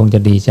ทั้งหลายคงจะ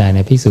ดีใจใน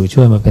ภิกษุ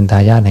ช่วยมาเป็นทา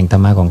ยาทแห่งธร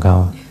รมะของเขา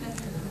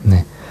น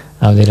ะ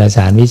เอาเดรัจฉ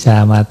านวิชา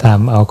มาท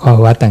ำเอาข้อ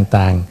วัด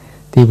ต่าง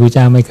ๆที่พระเ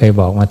จ้าไม่เคย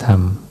บอกมาท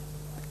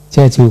ำเ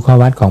ชื่อชูข้อ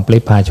วัดของปริ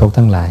พพาชก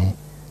ทั้งหลาย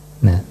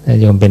นะถ้า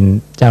โยมเป็น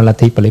เจ้าลัท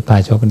ธิปริพพา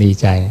ชกดี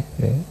ใจ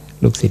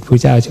ลูกศิษย์พระ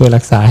เจ้าช่วย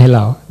รักษาให้เร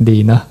าดี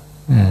เนาะ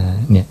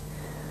เนี่ย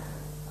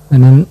เพราะ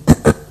นั้น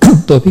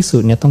ตัวภิกษุ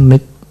เนี่ยต้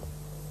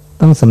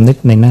องสำนึก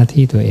ในหน้า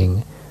ที่ตัวเอง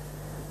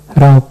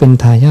เราเป็น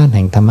ทายาทแ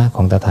ห่งธรรมะข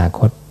องตถาค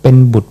ตเป็น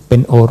บุตรเป็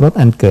นโอรส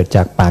อันเกิดจ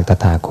ากปากต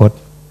ถาคต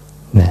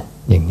นะ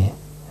อย่างนี้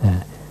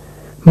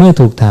เมื่อ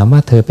ถูกถามว่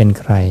าเธอเป็น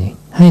ใคร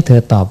ให้เธอ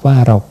ตอบว่า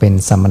เราเป็น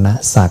สมณะ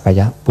สาก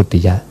ยะปุตติ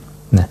ยะ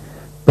นะ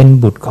เป็น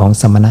บุตรของ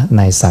สมณะใ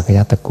นสากย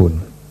ะตระกูล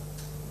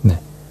นะ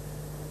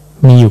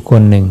มีอยู่ค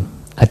นหนึ่ง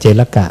อเจ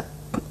ลกะ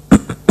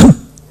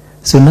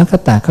สุนัข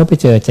ตะเข้าไป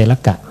เจออเจล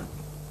กะ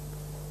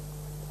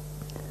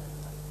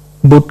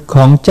บุตรข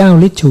องเจ้า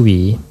ฤชวี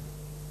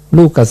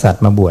ลูกกษัตริ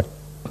ย์มาบวช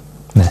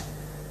นะ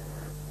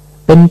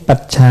เป็นปัจ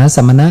ฉาส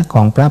มณะข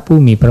องพระผู้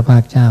มีพระภา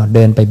คเจ้าเ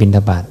ดินไปบิณฑ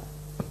บาต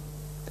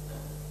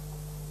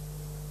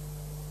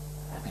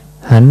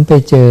หันไป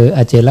เจออ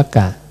เจลก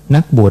ะนั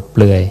กบวชเป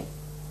ลือย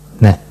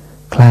นะ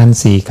คลาน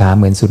4 ขาเ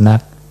หมือนสุนั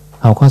ข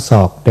เอาข้อศ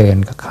อกเดิน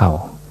กับเข่า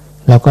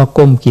แล้วก็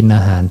ก้มกินอ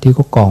าหารที่เข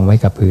ากองไว้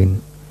กับพื้น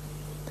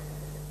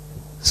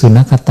สุ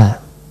นัขตะ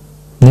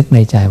นึกใน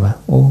ใจว่า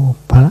โอ้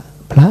พ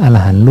ระอร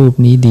หันต์รูป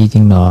นี้ดีจริ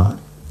งหนอ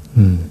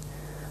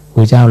พร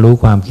ะเจ้ารู้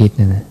ความคิด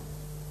นะ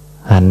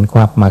หันค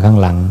วับมาข้าง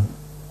หลัง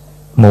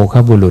โมฆ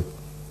ะบุรุษ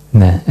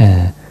นะ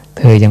เ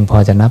ธอยังพอ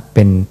จะนับเ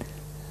ป็น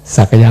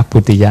สักยะปุ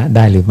ตติยะไ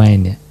ด้หรือไม่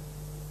เนี่ย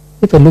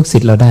ที่เป็นลูกศิ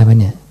ษย์เราได้ไหม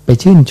เนี่ยไป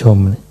ชื่นชม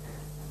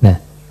นะ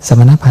ส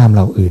มณพราหมณ์เ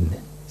ราอื่น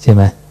ใช่ไ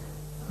หม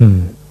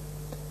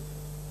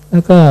แล้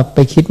วก็ไป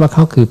คิดว่าเข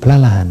าคือพระอ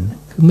รหันต์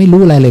คือไม่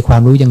รู้อะไรเลยควา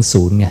มรู้ยัง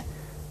ศูนย์ไง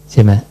ใ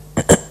ช่ไหม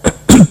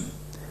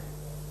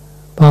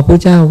พอพระ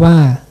เจ้าว่า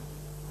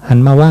หัน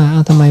มาว่า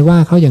ทำไมว่า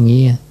เขาอย่าง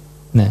นี้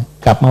นะ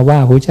กลับมาว่า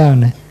พระเจ้า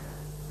นะ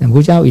พร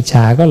ะเจ้าอิจฉ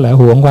าก็เหรอ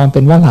หวงความเป็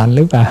นพระอรหันต์ห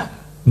รือเปล่า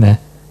นะ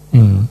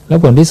แล้ว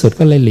ผลที่สุด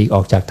ก็เลยหลีกอ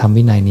อกจากธรรม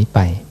วินัยนี้ไป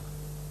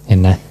เห็น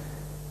นะ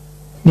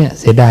เนี่ย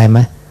เสียดายไหม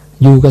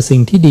อยู่กับสิ่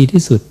งที่ดี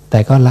ที่สุดแต่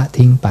ก็ละ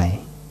ทิ้งไป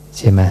ใ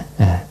ช่ไหม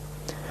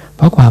เพ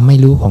ราะความไม่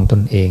รู้ของต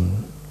นเอง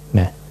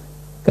นะ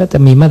ก็จะ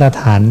มีมาตร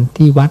ฐาน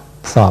ที่วัด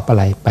สอบอะ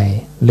ไรไป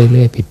เ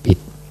รื่อยๆผิด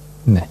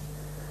ๆนะ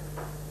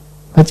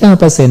พระเจ้า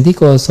ประเสนที่โ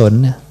กศล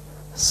เนี่ย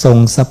ส่ง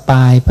สป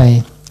ายไป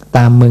ต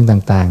ามเมือง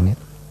ต่างๆเนี่ย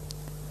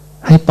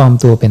ให้ปลอม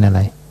ตัวเป็นอะไร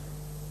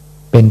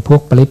เป็นพว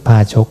กปริพพา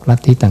ชกลัท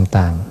ธิ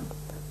ต่าง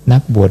ๆนั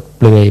กบวชเ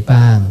ปลือย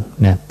บ้าง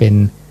นะเป็น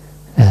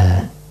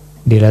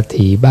เดรัจ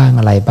ฉีบ้าง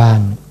อะไรบ้าง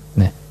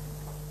นะ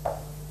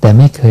แต่ไ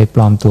ม่เคยป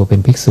ลอมตัวเป็น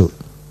ภิกษุ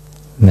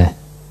นะ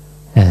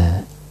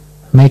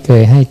ไม่เค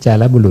ยให้จา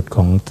รบุรุษข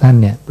องท่าน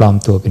เนี่ยปลอม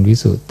ตัวเป็นภิก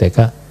ษุแต่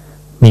ก็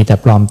มีแต่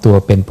ปลอมตัว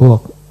เป็นพวก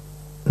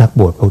นัก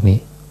บวชพวกนี้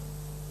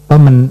เพรา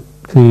ะมัน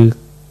คือ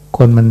ค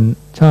นมัน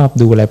ชอบ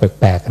ดูอะไรแ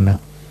ปลกๆกันนะ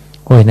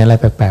โอ้ยในอะไร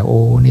แปลกๆโ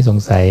อ้นี่สง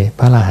สัย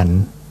พระอรหัน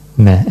ต์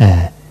นะ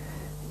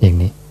อย่าง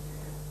นี้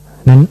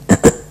นั้น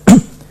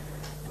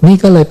นี่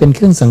ก็เลยเป็นเค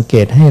รื่องสังเก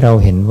ตให้เรา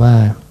เห็นว่า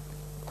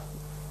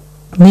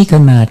นี่ข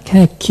นาดแ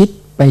ค่คิด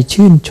ไป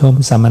ชื่นชม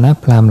สมณ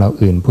พราหมณ์เหล่า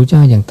อื่นพระเจ้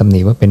ายังตำหนิ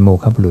ว่าเป็นโม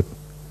ฆะบุรุษ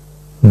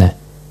นะ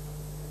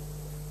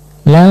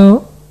แล้ว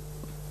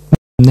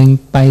หนึ่ง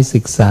ไปศึ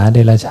กษาเด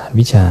รัจฉาน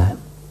วิชา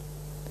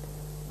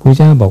พระ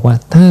เจ้าบอกว่า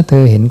ถ้าเธ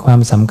อเห็นความ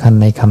สำคัญ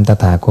ในคำต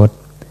ถาคต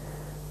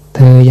เธ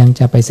อยัง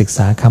จะไปศึกษ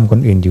าคำคน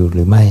อื่นอยู่ห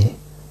รือไม่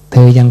เธ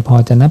อยังพอ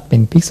จะนับเป็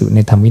นภิกษุใน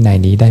ธรรมวินัย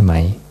นี้ได้ไหม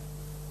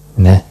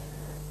นะ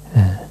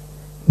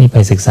นี่ไป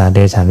ศึกษาเด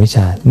รัจฉานวิช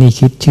านี่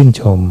คิดชื่น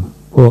ชม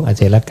พวกอเ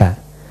จลกะ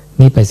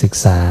นี่ไปศึก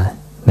ษา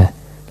นะ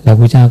แล้ว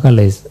พระเจ้าก็เ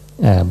ลย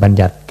บัญ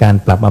ญัติการ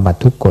ปรับอาบัติ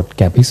ทุกกฎแ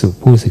ก่ภิกษุ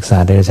ผู้ศึกษา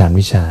เดรัจฉาน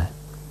วิ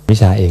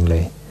ชาเองเล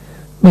ย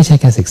ไม่ใช่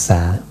แค่ศึกษา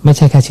ไม่ใ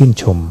ช่แค่ชื่น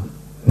ชม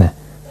นะ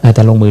แ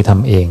ต่ลงมือท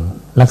ำเอง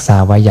รักษา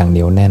ไว้อย่างเห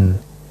นียวแน่น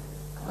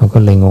เขาก็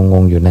เลยง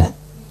งๆอยู่นะ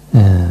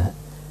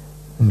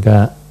มันก็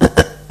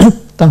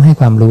ต้องให้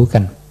ความรู้กั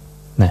น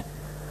นะ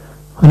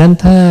ราะนั้น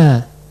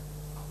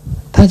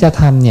ถ้าจะ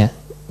ทำเนี่ย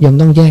โยม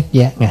ต้องแยกแ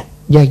ยะไง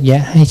แยกแย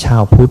ะให้ชา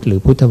วพุทธหรือ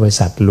พุทธบริ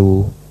ษัทรู้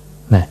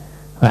นะ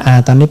ว่า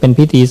ตอนนี้เป็น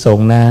พิธีสง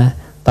ฆ์นะ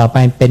ต่อไป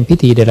เป็นพิ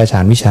ธีเดรัจฉา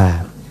นวิชา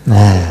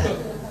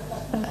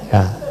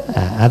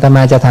อาตม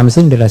าจะทำ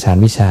ซึ่งเดรัจฉาน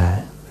วิชา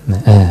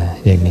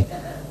อย่างนี้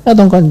แล้ว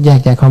ต้องก็แยก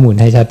แยะข้อมูล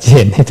ให้ชัดเจ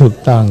นให้ถูก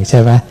ต้องใช่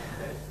ไหม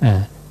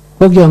พ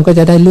วกโยมก็จ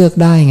ะได้เลือก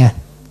ได้ไง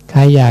ใค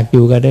รอยากอ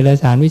ยู่กับเดรัจ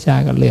ฉานวิชา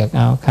ก็เลือกเ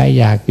อาใคร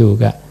อยากอยู่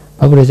กับพ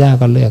ระพุทธเจ้า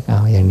ก็เลือกเอา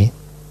อย่างนี้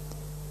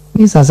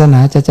นี่ศาสนา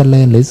จะเจ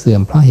ริญหรือเสื่อ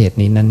มเพราะเหตุ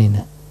นี้นั่นนี่น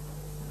ะ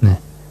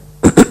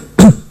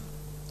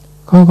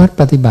ข้อวัด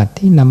ปฏิบัติ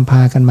ที่นำพ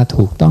ากันมา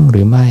ถูกต้องห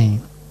รือไม่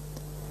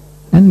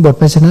นั้นบท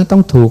พยัญชนะต้อ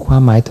งถูกควา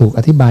มหมายถูกอ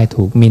ธิบาย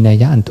ถูกมีนัย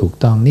ยะอันถูก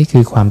ต้องนี่คื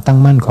อความตั้ง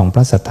มั่นของพ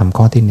ระสัทธรรม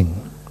ข้อที่หนึ่ง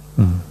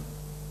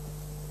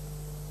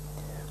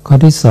ข้อ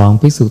ที่สอง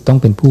ภิกษุต้อง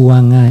เป็นผู้ว่า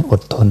ง่ายอ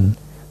ดทน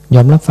ย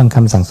อมรับฟังค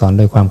ำสั่งสอนโ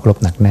ดยความเคารพ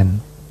หนักแน่น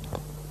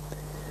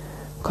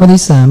ข้อ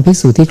ที่สามภิก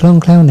ษุที่คล่อง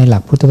แคล่วในหลั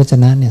กพุทธวจ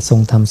นะเนี่ยทรง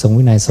ธรรมทรง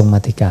วินัยทรงมา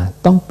ติกา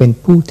ต้องเป็น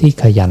ผู้ที่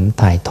ขยัน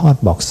ถ่ายทอด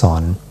บอกสอ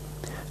น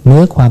เนื้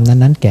อความ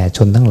นั้นแก่ช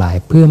นทั้งหลาย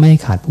เพื่อไม่ให้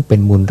ขาดผู้เป็น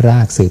มูลรา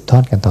กสืบทอ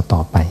ดกันต่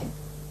อไป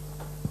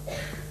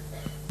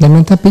ดัง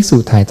นั้นถ้าภิกษุ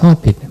ถ่ายทอด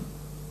ผิด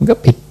มันก็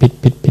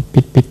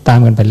ผิดตาม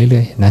กันไปเ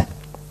รื่อยๆนะ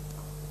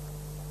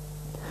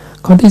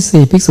ข้อที่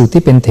สี่ภิกษุ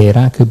ที่เป็นเถร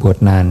ะคือบวช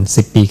นาน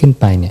10 ปีขึ้น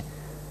ไปเนี่ย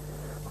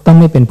ต้อง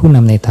ไม่เป็นผู้น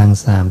ำในทาง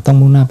สามต้อง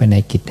มุ่งหน้าไปใน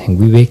กิจแห่ง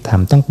วิเวกธรร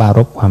มต้องปราร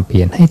ภความเพี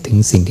ยรให้ถึง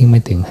สิ่งที่ไม่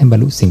ถึงให้บร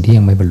รลุสิ่งที่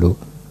ยังไม่บรรลุ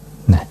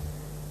นะ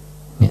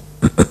เนี่ย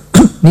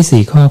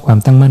นี่4ข้อความ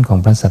ตั้งมั่นของ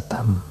พระสัทธร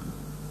รม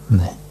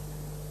นะ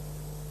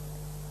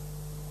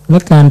และ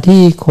การ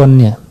ที่คน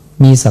เนี่ย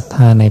มีศรัทธ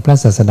าในพระ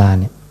ศาสดา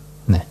เนี่ย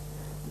นะ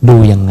ดู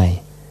ยังไง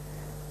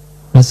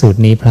พระสูตร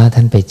นี้พระท่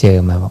านไปเจอ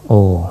มาว่าโ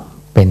อ้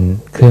เป็น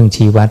เครื่อง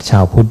ชี้วัดชา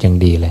วพุทธอย่าง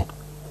ดีเลย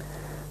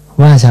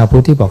ว่าชาวพุท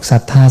ธที่บอกศรั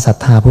ทธา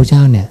พระเจ้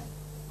าเนี่ย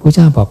พระเ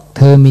จ้าบอกเ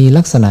ธอมี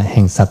ลักษณะแ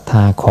ห่งศรัทธ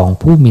าของ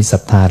ผู้มีศรั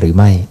ทธาหรือ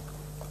ไม่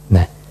น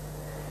ะ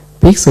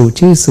ภิกษุ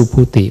ชื่อสุ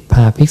ภูติพ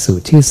าภิกษุ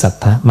ชื่อสัท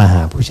ธะมาห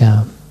าพระเจ้า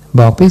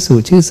บอกภิกษุ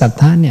ชื่อสัท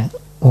ธะเนี่ย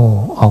โอ้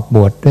ออกบ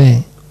วชด้วย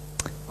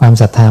ความ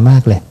ศรัทธามา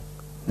กเลย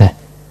นะ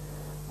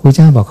พระเ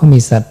จ้าบอกเขามี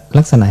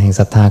ลักษณะแห่ง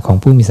ศรัทธาของ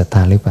ผู้มีศรัทธ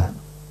าหรือเปล่า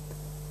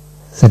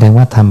แสดง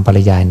ว่าธรรมป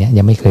ริยายเนี่ย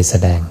ยังไม่เคยแส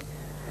ดง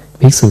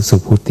ภิกษุสุ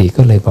ภูติ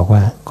ก็เลยบอกว่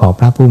าขอ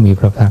พระผู้มี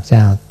พระภาคเจ้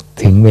า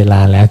ถึงเวลา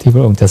แล้วที่พ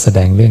ระองค์จะแสด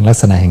งเรื่องลัก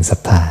ษณะแห่งศรั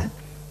ทธา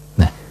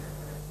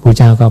พระ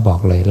เจ้าก็บอก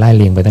เลยไล่เ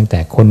รียงไปตั้งแต่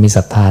คนมีศ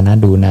รัทธานะ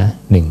ดูนะ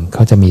1เข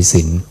าจะมี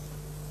ศีล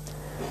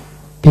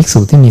ภิกษุ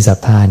ที่มีศรัท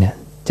ธาเนี่ย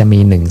จะมี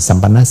1สัม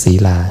ปันนศี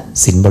ลา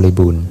ศีลบริ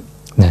บูรณ์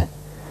นะ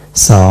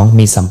2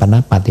มีสัมปันน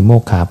ปาติโม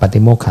ก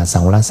ขาสั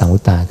งวรสังวุ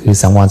ตตาคือ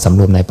สังวรสำ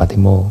รวมในปาติ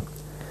โมกข์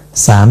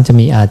3จะ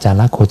มีอาจา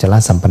ระโคจร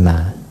สัมปนา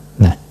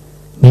นะ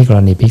นี่กร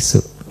ณีภิกษุ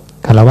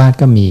ฆราวาส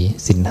ก็มี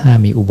ศีล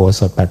5มีอุโบส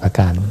ถ8ประก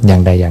ารอย่า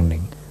งใดอย่างหนึ่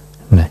ง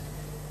นะ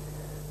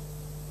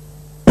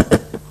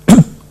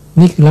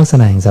นี่คือลักษ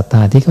ณะแห่งศรัทธ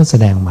าที่เขาแส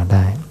ดงออกมาไ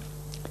ด้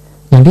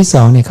อย่างที่ส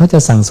องเนี่ยเขาจะ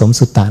สั่งสม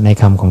สุตตะใน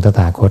คำของต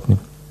ถาคต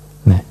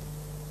นะ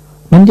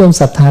นั้นโยม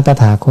ศรัทธาต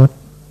ถาคต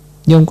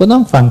โยมก็ต้อ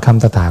งฟังค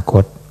ำตถาค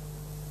ต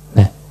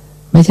นะ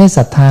ไม่ใช่ศ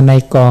รัทธาใน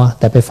กอ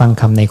แต่ไปฟัง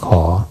คำในข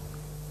อ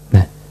น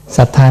ะศ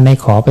รัทธาใน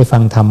ขอไปฟั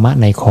งธรรมะ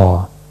ในคอ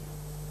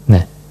น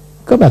ะ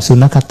ก็แบบสุ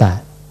นัขตะ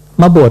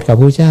มาบวชกับ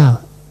พระเจ้า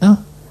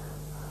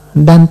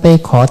ดันไป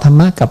ขอธรร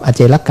มะกับอเ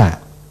จลกะ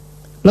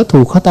แล้วถู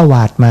กเขาตว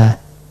าดมา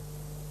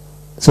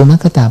สุนั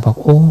ขตาบอก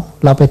โอ้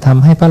เราไปท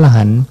ำให้พระอร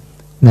หันต์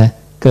นะ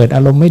เกิดอ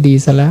ารมณ์ไม่ดี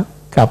ซะแล้ว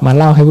กลับมา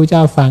เล่าให้พระเจ้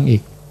าฟังอี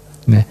ก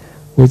นะ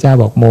พระเจ้า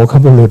บอกโมฆะ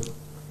บุรุษ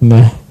น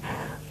ะ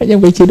ยัง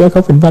ไปคิดว่าเข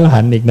าเป็นพระอรหั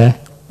นต์อีกนะ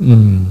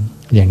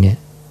อย่างเนี้ย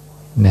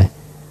นะ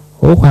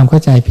โอ้ความเข้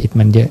าใจผิด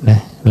มันเยอะนะ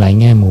หลาย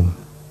แง่มุม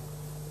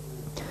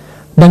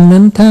ดัง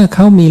นั้นถ้าเข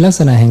ามีลักษ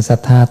ณะแห่งศรัท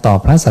ธาต่อ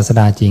พระศาส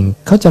ดาจริง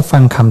เขาจะฟั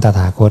งคำตถ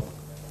าคต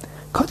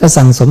เขาจะ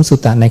สั่งสมสุต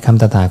ตะในค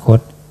ำตถาค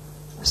ต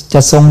จ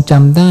ะทรงจ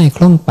ำได้ค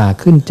ล่องปาก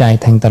ขึ้นใจ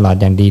แทงตลอด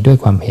อย่างดีด้วย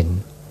ความเห็น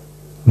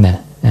นะ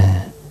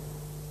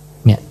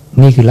เนี่ย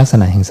นี่คือลักษ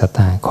ณะแห่งศรัทธ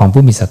าของ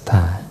ผู้มีศรัทธ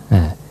า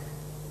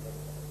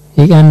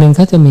อีกอันหนึ่งเข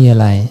าจะมีอะ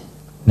ไร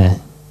นะ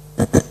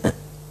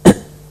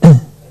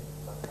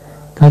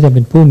เขาจะเ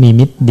ป็นผู้มี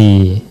มิตรดี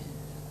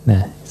น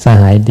ะส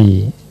หายดี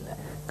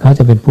เขาจ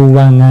ะเป็นผู้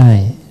ว่าง่าย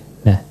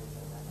นะ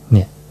เ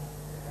นี่ย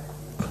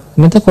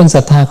งั้นถ้าคนศ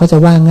รัทธาเขาจะ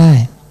ว่าง่าย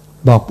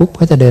บอกปุ๊บเข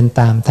าจะเดิน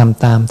ตามท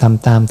ำตา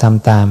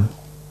ม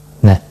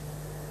นะ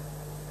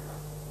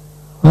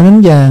เพราะนั้น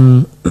อย่าง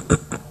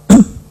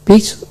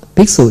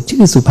ภิกษุชื่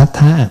อสุภัทท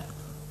ะ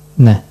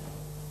นะ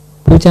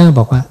พระเจ้าบ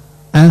อกว่า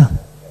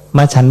ม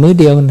าฉันมื้อ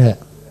เดียวกันเถอะ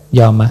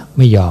ยอมไหมไ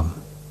ม่ยอม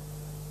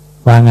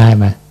ว่าง่าย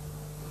ไหม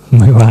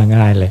ไม่ว่า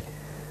ง่ายเลย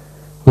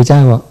พระเจ้า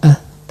บอก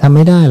ทำไ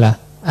ม่ได้ล่ะ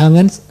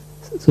งั้น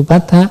สุภั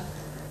ททะ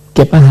เ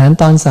ก็บอาหาร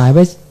ตอนสายไ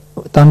ว้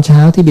ตอนเช้า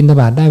ที่บิณฑ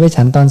บาตได้ไว้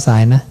ฉันตอนสา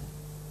ยนะ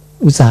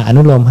อุตส่าห์อ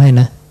นุโลมให้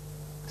นะ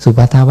สุ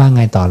ภัททะว่าไ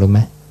งต่อรู้ไหม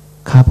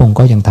ข้าพง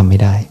ก็ยังทำไม่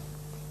ได้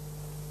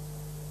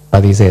ป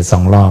ฏิเสธ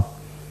2 รอบ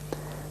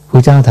พร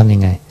ะเจ้าทำยั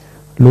งไง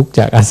ลุกจ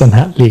ากอาสน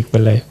ะหลีกไป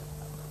เลย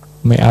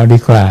ไม่เอาดี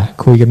กว่า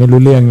คุยกันไม่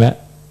รู้เรื่องแล้ว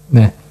น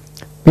ะ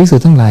ภิกษุ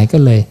ทั้งหลายก็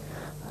เลย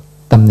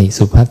ตำหนิ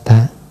สุภัททะ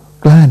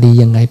กล้าดี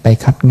ยังไงไป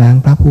คัดง้าง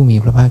พระผู้มี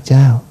พระภาคเ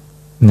จ้า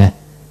นะ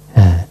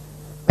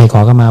ไปขอ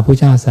ขมาพระ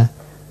เจ้าซะ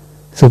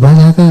สุภัท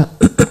ทะก็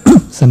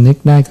สำนึก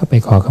ได้ก็ไป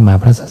ขอขมา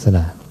พระศาสด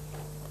า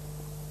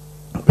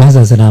พระศ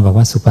าสดาบอก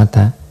ว่าสุภัทท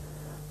ะ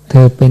เธ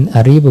อเป็นอ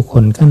ริยบุคค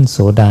ลขั้นโส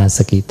ดาส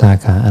กิทา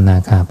คาอนา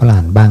คาพระอร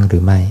หันต์บ้างหรื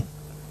อไม่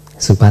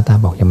สุภัททะ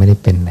บอกยังไม่ได้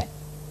เป็นเลย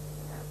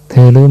เธ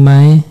อรู้ไหม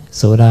โ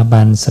สดา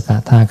บันสก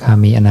ทาคา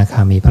มีอนาค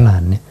ามีพระอร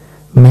หันต์เนี่ย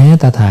แม้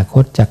ตถาค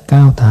ตจะ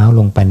ก้าวเท้าล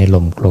งไปในห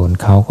ล่มโคลน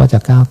เขาก็จะ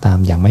ก้าวตาม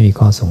อย่างไม่มี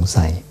ข้อสง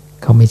สัย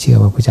เขาไม่เชื่อ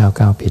ว่าพระเจ้า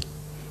ก้าวผิด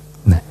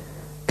นะ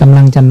กำ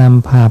ลังจะน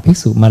ำพาภิก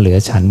ษุมาเหลือ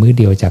ฉันมื้อ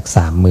เดียวจาก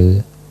3 มื้อ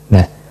น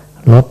ะ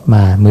ลดม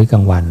ามื้อกลา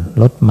งวัน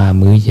ลดมา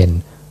มื้อเย็น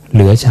เห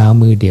ลือเช้า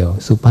มื้อเดียว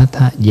สุภัทท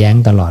ะแย้ง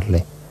ตลอดเล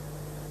ย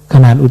ข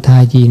นาดอุทา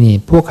ยีนี่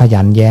พวกข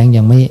ยันแย้ง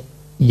ยังไ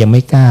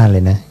ม่กล้าเล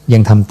ยนะยั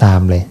งทำตาม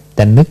เลยแ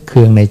ต่นึกเ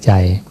คืองในใจ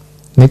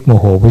นึกโม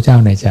โหพระเจ้า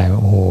ในใจว่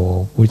าโอ้โห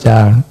พระเจ้า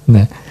น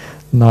ะ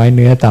น้อยเ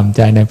นื้อต่ำใ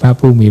จในพระ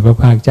ผู้มีพระ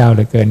ภาคเจ้าเห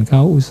ลือเกินเข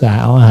าอุตส่า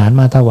ห์เอาอาหาร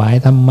มาถวาย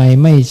ทำไม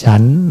ไม่ฉั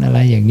นอะไร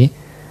อย่างนี้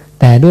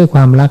แต่ด้วยคว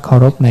ามรักเคา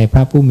รพในพร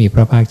ะผู้มีพ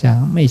ระภาคเจ้า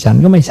ไม่ฉัน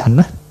ก็ไม่ฉัน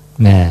น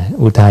ะ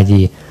อุทา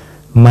ยี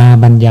มา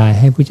บรรยาย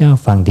ให้พระเจ้า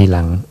ฟังทีห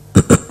ลัง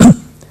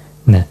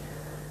นะ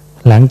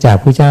หลังจาก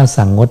พระเจ้า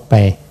สั่งงดไป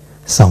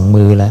2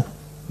 มื้อแล้ว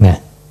นะ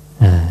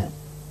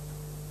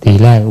ที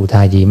แรกอุท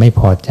ายีไม่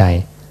พอใจ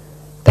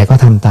แต่ก็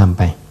ทำตาม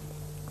ไป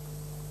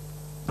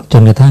จ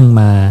นกระทั่ง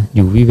มาอ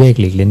ยู่วิเวก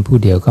หลีกเล่นผู้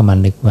เดียวก็มา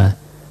นึกว่า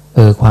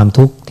ความ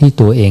ทุกข์ที่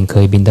ตัวเองเค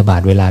ยบิณฑบา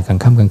ตเวลากลาง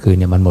ค่ำกลางคืน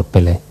เนี่ยมันหมดไป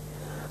เลย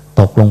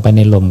ตกลงไปใ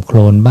นหล่มโคล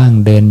นบ้าง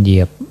เดินเหยี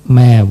ยบแ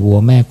ม่วัว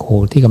แม่โค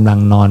ที่กำลัง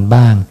นอน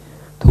บ้าง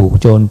ถูก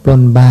โจรปล้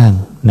นบ้าง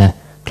นะ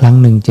ครั้ง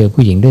หนึ่งเจอ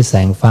ผู้หญิงด้วยแส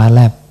งฟ้าแล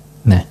บ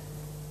นะ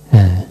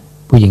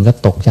ผู้หญิงก็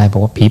ตกใจบอ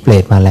กว่าผีเปร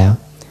ตมาแล้ว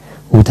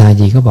อุทา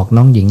ยีก็บอก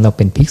น้องหญิงเราเ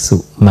ป็นภิกษุ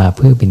มาเ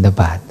พื่อบิณฑ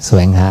บาตแสว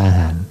งหาอาห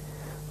าร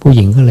ผู้ห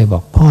ญิงก็เลยบอ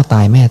กพ่อต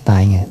ายแม่ตา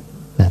ยไง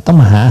ต้อง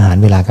มาหาอาหาร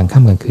เวลากลางค่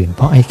ำกลางคืนเ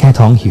พราะไอ้แค่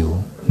ท้องหิว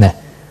นะ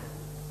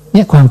เ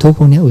นี่ยความทุกข์พ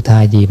วกนี้อุทา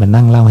ยีมัน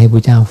นั่งเล่าให้พร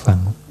ะเจ้าฟัง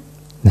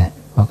นะ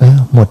บอก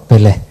หมดไป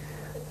เลย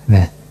น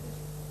ะ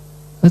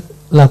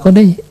เราก็ไ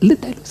ด้รู้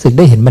สึกไ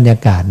ด้เห็นบรรยา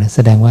กาศนะแส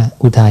ดงว่า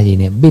อุทายี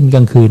เนี่ยบินกล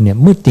างคืนเนี่ย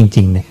มืดจ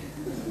ริงๆเนี่ย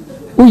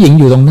ผู้หญิง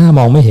อยู่ตรงหน้าม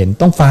องไม่เห็น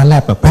ต้องฟ้าแล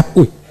บแบบแป๊บ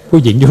อุ้ยผู้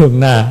หญิงอยู่ตรง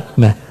หน้า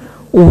นะ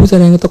แส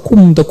ดงว่าตะ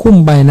คุ่ม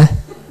ไปนะ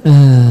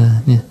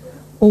เนี่ย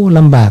ล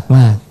ำบากม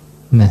าก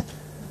นะ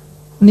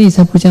นี่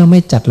ถ้าพระเจ้าไม่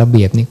จัดระเ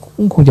บียบนี่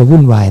คงจะ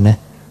วุ่นวายนะ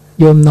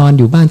โยมนอน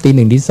อยู่บ้านตี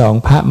 1 ตี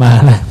 2พระมา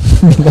นะ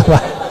ก็ว่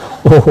า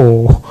โอ้โห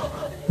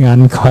งาน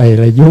คอย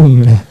ละยุ่ง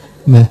เลย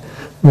นะ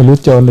ไม่รู้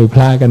โจรหรือพ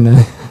ระกันนะ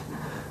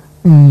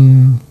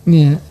เ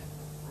นี่ย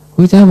พ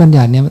ระเจ้าบัญ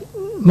ญัติเนี่ย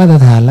มาตร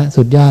ฐานละ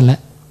สุดยอดแล้ว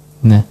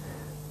นะ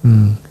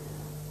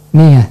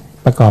นี่ไง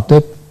ประกอบด้ว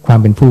ยความ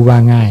เป็นผู้ว่า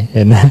ง่ายเ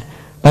ห็นนะ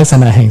ลักษ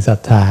ณะแห่งศรัท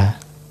ธา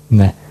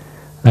นะ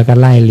แล้วก็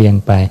ไล่เรียง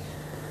ไป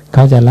เข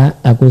าจะละ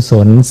อกุศ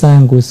ลสร้าง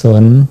กุศ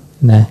ล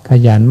นะข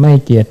ยันไม่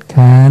เกียจ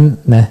ค้าน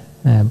นะ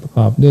ประก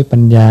อบด้วยปั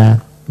ญญา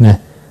นะ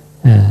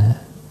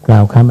กล่า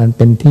วคำอันเ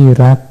ป็นที่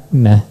รัก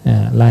นะ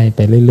ไล่ไป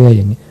เรื่อยๆอ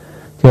ย่างนี้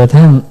จนกระ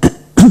ทั่ง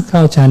เข้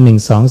าฌาน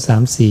1 2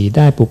 3 4ไ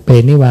ด้ปุพเพ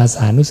นิวาส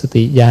านุส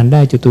ติญาณไ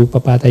ด้จตุป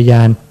ปาทญ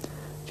าณ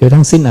จนกระ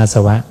ทั่งสิ้นอาส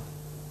วะ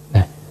น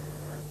ะ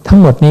ทั้ง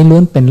หมดนี้ล้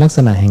วนเป็นลักษ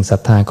ณะแห่งศรั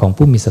ทธาของ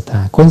ผู้มีศรัทธ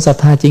าคนศรัท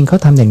ธาจริงเขา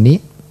ทำอย่างนี้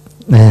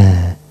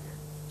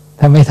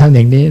ถ้าไม่ทำอ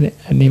ย่างนี้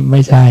อันนี้ไ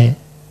ม่ใช่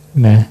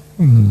นะ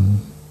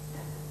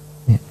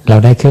เรา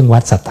ได้เครื่องวั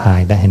ดศรัทธา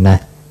ได้เห็นนะ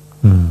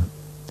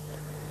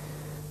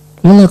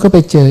แล้วเราก็ไป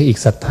เจออีก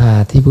ศรัทธา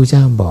ที่พระเจ้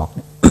าบอก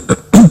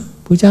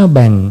พระเจ้าแ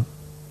บ่ง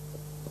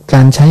ก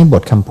ารใช้บ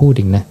ทคำพูด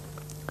อีกนะ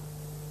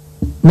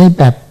ในแ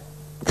บบ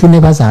คือใน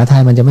ภาษาไท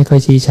ยมันจะไม่ค่อย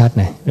ชี้ชัด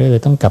นะเล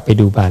ยต้องกลับไป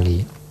ดูบาลี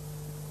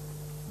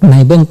ใน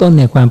เบื้องต้นเ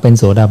นี่ยความเป็น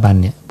โสดาบัน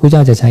เนี่ยพระเจ้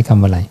าจะใช้ค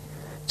ำว่าอะไร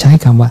ใช้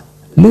คำว่า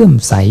เลื่อม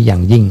ใสอย่า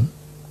งยิ่ง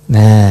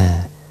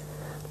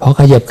พอ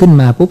ขยับขึ้น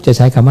มาปุ๊บจะใ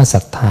ช้คำว่าศ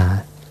รัทธา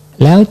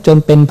แล้วจน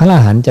เป็นพระอร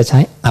หันต์จะใช้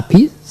อ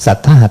ภิสัท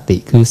ธหติ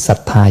คือศรัท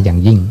ธาอย่าง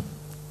ยิ่ง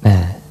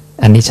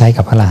อันนี้ใช้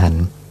กับพระอรหัน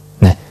ต์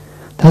นะ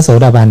ถ้าโส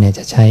ดาบันเนี่ย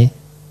จะใช้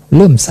เ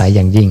ลื่อมใสอ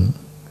ย่างยิ่ง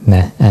น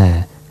ะ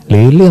ห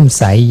รือเลื่อมใ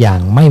สอย่า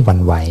งไม่หวั่น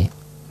ไหว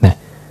นะ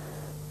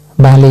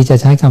บาลีจะ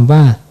ใช้คำว่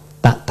า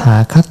ตถา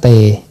คเต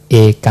เอ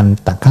กัน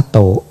ตคโต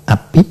อ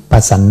ภิปั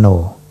สสันโน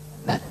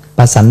นะ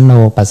ปัสสันโน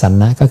ปัสสัน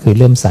นะก็คือเ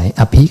ลื่อมใส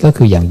อภิก็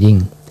คืออย่างยิ่ง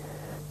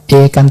เอ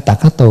กันต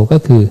คโตก็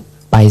คือ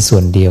ไปส่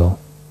วนเดียว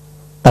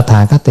ตถา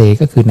คเต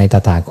ก็คือในต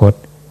ถาคต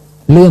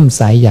เลื่อมใ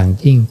สอย่าง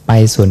ยิ่งไป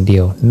ส่วนเดี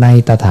ยวใน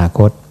ตถาค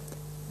ต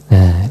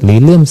หรือ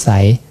เลื่อมใส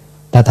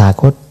ตถา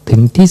คตถึ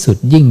งที่สุด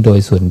ยิ่งโดย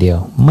ส่วนเดียว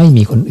ไม่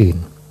มีคนอื่น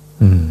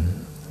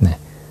นะ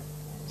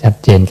ชัด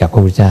เจนกับพร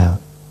ะพุทธเจ้า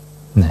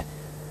นะ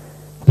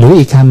หรือ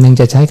อีกคำหนึ่ง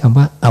จะใช้คำ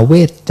ว่าอเว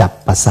ทจับ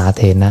ปัสสาเ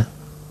ทนะ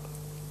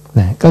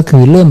ก็คื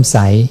อเลื่อมใส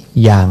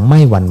อย่างไม่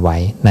หวั่นไหว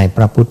ในพ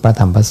ระพุทธพระ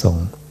ธรรมพระสง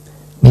ฆ์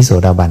นิโส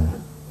ดาบัน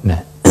น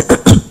ะ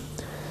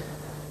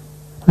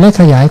และ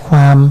ขยายคว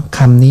ามค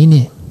ำนี้เ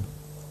นี่ย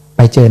ไป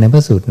เจอในพร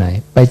ะสูตรไหน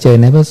ไปเจอ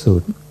ในพระสู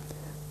ตร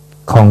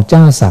ของเจ้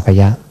าสัก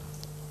ยะ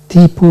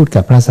ที่พูด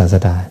กับพระศาส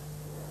ดา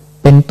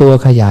เป็นตัว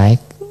ขยาย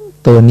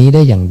ตัวนี้ไ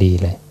ด้อย่างดี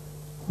เลย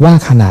ว่า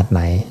ขนาดไห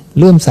น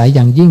เลื่อมใสอ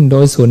ย่างยิ่งโด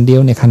ยส่วนเดีย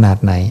วในขนาด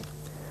ไหน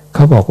เข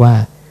าบอกว่า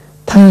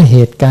ถ้าเห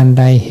ตุการณ์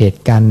ใดเห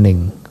ตุการณ์หนึ่ง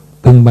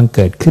พึงบังเ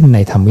กิดขึ้นใน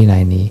ธรรมวินั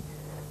ยนี้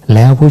แ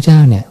ล้วพระเจ้า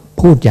เนี่ย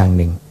พูดอย่างห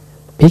นึ่ง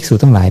ภิกษุ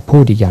ทั้งหลายพู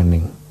ดอีกอย่างห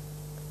นึ่ง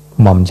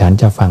หม่อมฉัน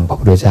จะฟังพระ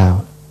พุทธเจ้า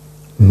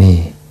นี่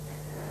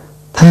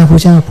ถ้าพร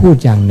ะเจ้าพูด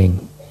อย่างหนึ่ง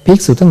ภิก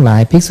ษุทั้งหลา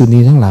ยภิกษุณี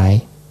ทั้งหลาย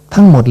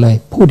ทั้งหมดเลย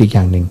พูดอีกอ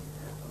ย่างหนึ่ง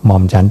หม่อ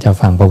มฉันจะ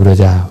ฟังพระพุทธ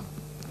เจ้า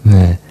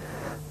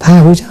ถ้า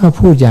พระเจ้า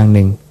พูดอย่างห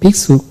นึ่งภิก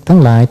ษุทั้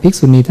งหลายภิก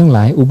ษุณีทั้งหล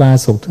ายอุบา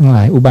สกทั้งหล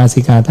ายอุบา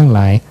สิกาทั้งหล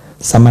าย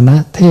สมณะ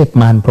เทพ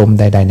มารพรหม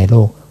ใดๆในโล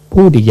ก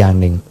พูดอีกอย่าง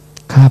หนึ่ง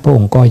ข้าพระอ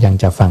งค์ก็ยัง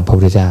จะฟังพระ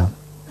พุทธเจ้า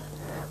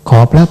ขอ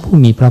พระผู้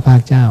มีพระภา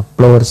คเจ้าโป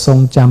รดทรง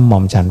จำหม่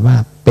อมฉันว่า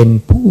เป็น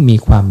ผู้มี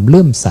ความเ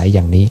ลื่อมใสอ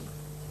ย่างนี้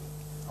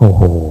โอ้โ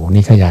ห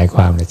นี่ขยายค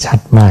วามเลยชัด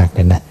มากเล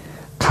ยนะ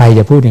ใครจ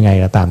ะพูดยังไง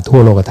ก็ตามทั่ว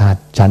โลกธาตุ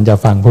ฉันจะ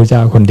ฟังพระเจ้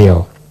าคนเดียว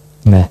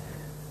นะ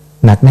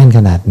หนักแน่นข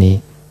นาดนี้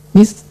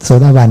นี่โส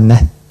ดาบันน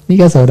ะนี่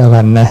ก็โสดา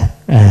บันนะ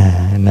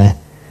นะ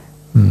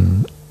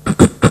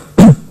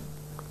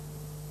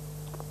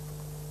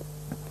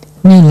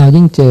นี่เรา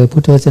ยิ่งเจอพุ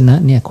ทธวจนะ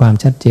เนี่ยความ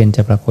ชัดเจนจ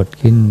ะปรากฏ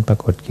ขึ้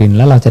นแ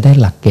ล้วเราจะได้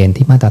หลักเกณฑ์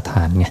ที่มาตรฐ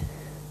านไง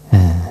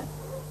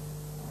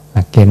ห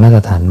ลักเกณฑ์มาต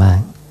รฐานมาก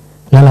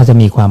แล้วเราจะ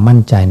มีความมั่น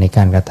ใจในก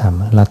ารกระท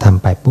ำเราท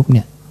ำไปปุ๊บเ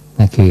นี่ย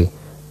นั่นคือ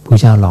ผู้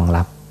เจ้ารอง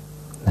รับ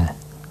นะ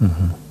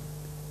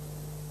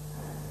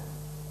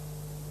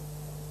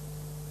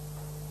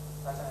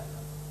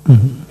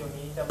เดี๋ยว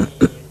นี้จะมี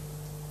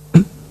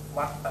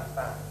วัด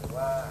ต่างๆหรือ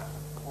ว่า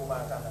ครูบา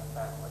อาจารย์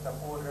ต่างๆมันจะ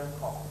พูดเรื่อง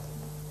ของ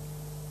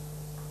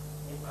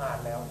นิพพาน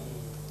แล้วมี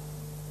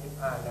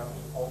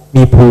ภพ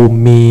มีภูมิ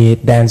มี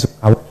แดนสุข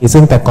าวดี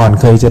ซึ่งแต่ก่อน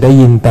เคยจะได้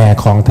ยินแต่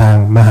ของทาง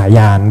มหาย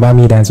านว่า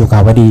มีแดนสุขา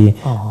วดี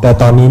แต่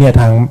ตอนนี้เนี่ย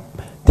ทาง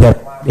เทวราช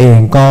เอง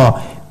ก็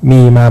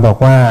มีมาบอก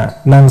ว่า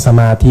นั่งส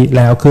มาธิแ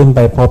ล้วขึ้นไป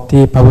พบ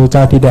ที่พระพุทธเจ้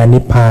าที่แดนนิ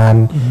พพาน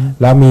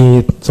แล้วมี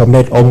สมเ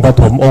ด็จองค์ป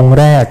ฐมองค์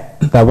แรก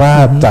แต่ว่า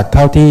จากเ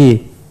ท่าที่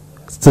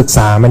ศึกษ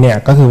ามาเนี่ย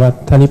ก็คือว่า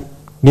ถ้า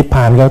นิพพ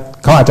านก็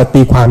เขาอาจจะ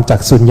ตีความจาก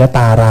สุญญต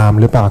าราม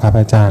หรือเปล่าครับ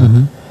อาจารย์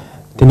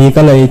ทีนี้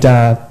ก็เลยจะ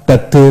แต่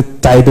คือ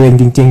ใจตัวเอง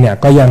จริงๆเนี่ย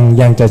ก็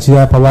ยังจะเชื่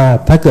อเพราะว่า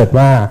ถ้าเกิด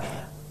ว่า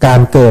การ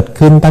เกิด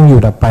ขึ้นตั้งอยู่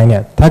ดับไปเนี่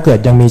ยถ้าเกิด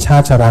ยังมีชา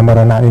ติชรามร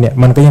ณะอยู่เนี่ย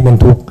มันก็ยังเป็น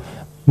ทุกข์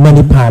เมื่อ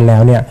นิพพานแล้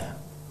วเนี่ย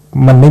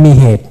มันไม่มี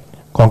เหตุ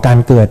ของการ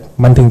เกิด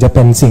มันถึงจะเ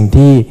ป็นสิ่ง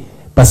ที่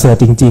ประเสริฐ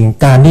จริง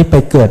ๆการที่ไป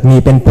เกิดมี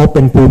เป็นภพเ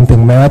ป็นภูมิถึ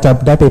งแม้ว่าจะ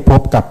ได้ไปพ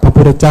บกับพระ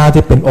พุทธเจ้า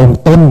ที่เป็นองค์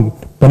ต้น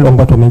เป็นองค์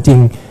ปฐมจริง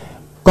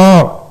ๆก็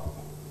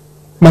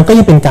มันก็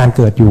ยังเป็นการเ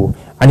กิดอยู่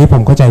อันนี้ผ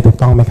มเข้าใจถูก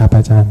ต้องไหมครับอ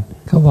าจารย์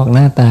เขาบอกห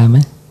น้าตาไหม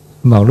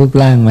บอกรูป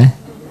ร่างไหม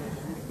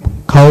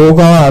เขา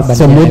ก็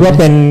สมมุติว่า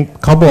เป็น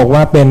เขาบอกว่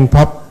าเป็นเพ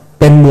ราะ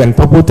เป็นเหมือนพ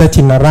ระพุทธ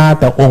ชินราช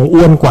แต่องค์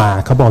อ้วนกว่า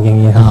เขาบอกอย่าง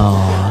นี้ครับ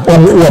อง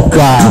ค์อวบก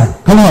ว่า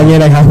เขาบอกอย่างนี้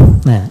นะครับ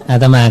อา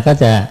ตมาก็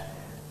จะ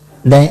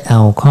ได้เอา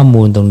ข้อ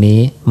มูลตรงนี้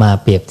มา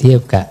เปรียบเทียบ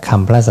กับค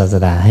ำพระศาส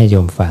ดาให้โย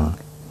มฟัง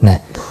นะ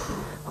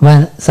ว่า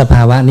สภ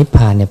าวะนิพพ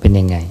านเนี่ยเป็น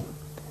ยังไง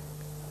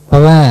เพรา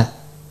ะว่า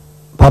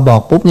พอบอ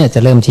กปุ๊บเนี่ยจะ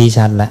เริ่มชี้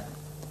ชัดแล้ว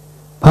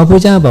พระพุทธ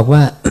เจ้าบอกว่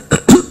า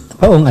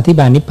พระองค์อธิบ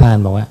ายนิพพาน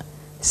บอกว่า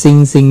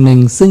สิ่งหนึ่ง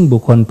ซึ่งบุ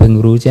คคลพึง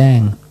รู้แจ้ง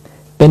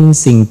เป็น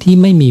สิ่งที่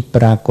ไม่มีป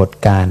รากฏ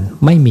การณ์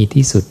ไม่มี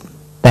ที่สุด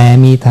แต่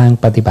มีทาง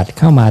ปฏิบัติเ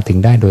ข้ามาถึง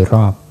ได้โดยร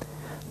อบ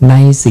ใน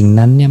สิ่ง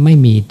นั้นเนี่ยไม่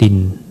มีดิน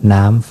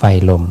น้ำไฟ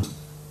ลม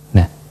น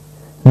ะ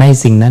ใน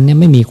สิ่งนั้นเนี่ย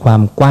ไม่มีควา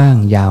มกว้าง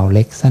ยาวเ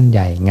ล็กสั้นให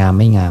ญ่งาม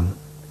ไม่งาม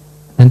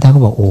นั้นท่านก็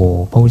บอกโอ้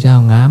พระพุทธเจ้า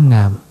งา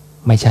ม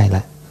ไม่ใช่ล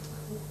ะ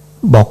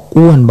บอก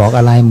อ้วนบอก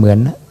อะไรเหมือน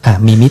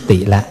มีมิติ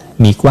ละ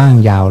มีกว้าง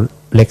ยาว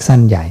เล็กสั้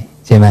นใหญ่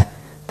ใช่ไหม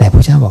แต่พร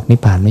ะเจ้าบอกนิ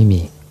พพานไม่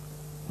มี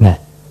นะ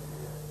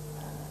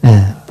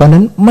เพราะ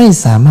นั้นไม่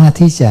สามารถ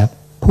ที่จะ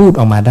พูด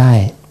ออกมาได้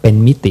เป็น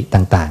มิติ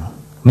ต่าง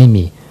ๆไม่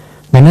มี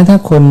ดังนั้นถ้า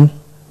คน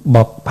บ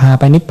อกพา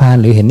ไปนิพพาน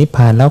หรือเห็นนิพพ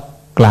านแล้ว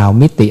กล่าว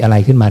มิติอะไร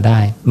ขึ้นมาได้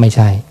ไม่ใ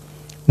ช่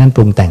นั่นป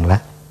รุงแต่งละ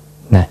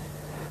นะ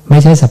ไม่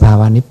ใช่สภา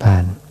วะนิพพา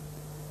น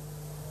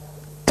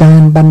กา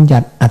รบัญญั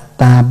ติอัต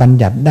ตาบัญ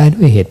ญัติได้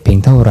ด้วยเหตุเพียง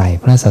เท่าไหร่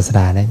พระศาสด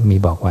าได้มี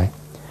บอกไว้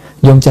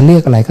โยมจะเรีย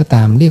กอะไรก็ต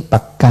ามเรียกป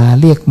ากกา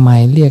เรียกไม้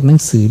เรียกหนั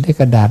งสือเรียก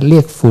กระดาษเรี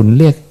ยกฝุ่น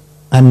เรียก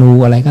อนู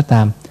อะไรก็ต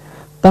าม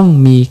ต้อง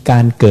มีกา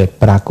รเกิด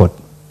ปรากฏ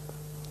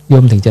โย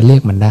มถึงจะเรีย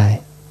กมันได้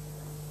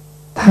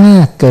ถ้า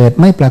เกิด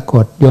ไม่ปราก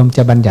ฏโยมจ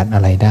ะบัญญัติอ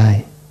ะไรได้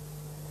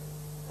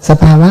ส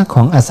ภาวะข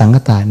องอสังข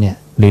ตาเนี่ย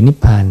หรือนิพ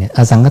พานเนี่ยอ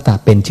สังขตา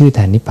เป็นชื่อแท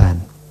นนิพพาน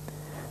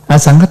อ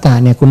สังขตา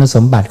เนี่ยคุณส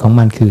มบัติของ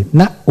มันคือ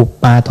ณอุ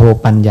ปาโท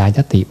ปัญญาย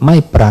ติไม่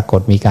ปราก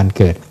ฏมีการ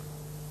เกิด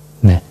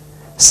นะ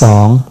สอ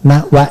งณ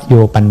วโย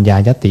ปัญญา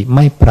ยติไ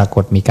ม่ปราก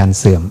ฏมีการ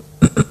เสื่อม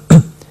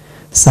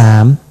สา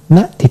มณ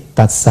ทิต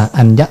ตัสสะ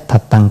อัญญทั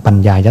ตตังปัญ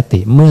ญายติ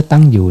เมื่อตั้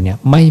งอยู่เนี่ย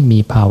ไม่มี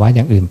ภาวะอ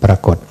ย่างอื่นปรา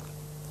กฏ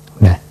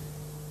นะ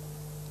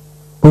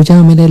พระเจ้า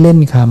ไม่ได้เล่น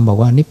คำบอก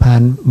ว่านิพพา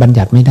นบัญ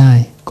ญัติไม่ได้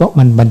ก็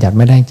มันบัญญัติไ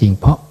ม่ได้จริง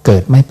เพราะเกิ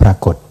ดไม่ปรา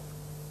กฏ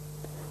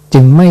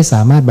จึงไม่ส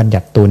ามารถบัญญั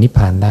ติตัวนิพพ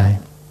านได้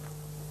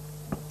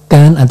ก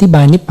ารอธิบ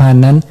ายนิพพาน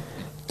นั้น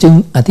จึง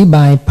อธิบ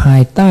ายภา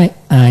ยใต้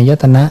อาย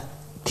ตนะ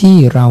ที่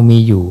เรามี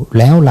อยู่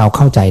แล้วเราเ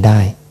ข้าใจได้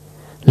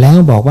แล้ว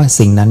บอกว่า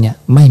สิ่งนั้นเนี่ย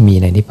ไม่มี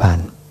ในนิพพาน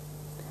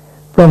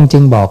พระองค์จึ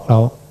งบอกเรา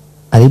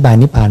อธิบาย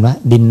นิพพานว่า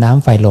ดินน้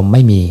ำไฟลมไ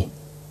ม่มี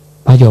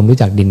เพราะโยมรู้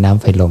จักดินน้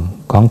ำไฟลม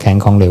ของแข็ง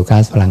ของเหลวก๊า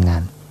ซพลังงา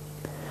น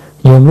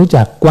โยมรู้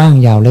จักกว้าง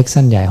ยาวเล็ก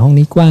สั้นใหญ่ห้อง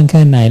นี้กว้างแ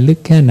ค่ไหนลึก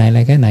แค่ไหนอะไร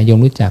แค่ไหนโยม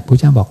รู้จักพระ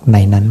เจ้าบอกใน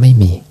นั้นไม่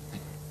มี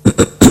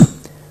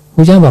พ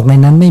ระเจ้าบอกใน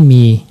นั้นไม่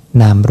มี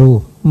นามรู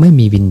ปไม่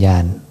มีวิญญา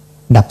ณ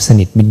ดับส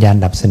นิทวิญญาณ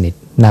ดับสนิท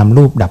นาม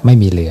รูปดับไม่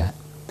มีเหลือ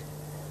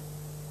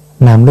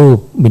นามรูป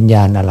วิญญ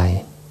าณอะไร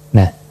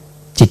นะ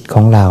จิตข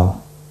องเรา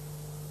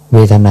เว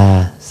ทนา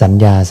สัญ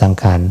ญาสัง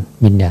ขาร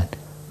วิญญาณ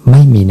ไ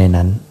ม่มีใน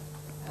นั้น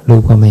รู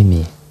ปก็ไม่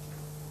มี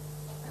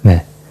น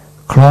ะ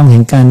คลองแห่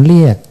งการเ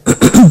รียก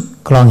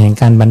คลองแห่ง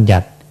การบัญญั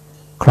ติ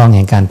คลองแ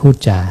ห่งการพูด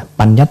จา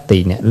ปัญญัติ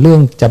เนี่ยเรื่อ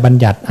งจะบัญ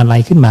ญัติอะไร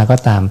ขึ้นมาก็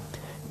ตาม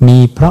มี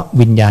เพราะ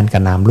วิญญาณกั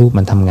บนามรูป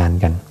มันทำงาน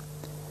กัน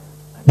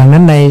ดังนั้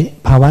นใน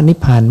ภาวะนิพ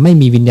พานไม่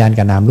มีวิญญาณ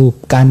กับนามรูป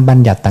การบัญ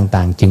ญัติต่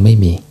างๆจึงไม่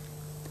มี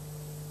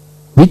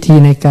วิธี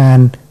ในการ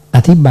อ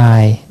ธิบา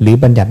ยหรือ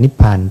บัญญัตินิพ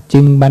พานจึ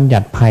งบัญญั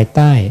ติภายใ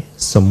ต้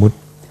สมมุติ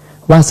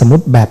ว่าสมมุ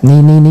ติแบบนี้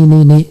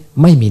นี่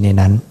ไม่มีใน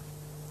นั้น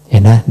เห็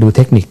นนะดูเท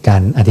คนิคกา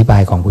รอธิบา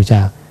ยของพระเจ้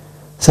า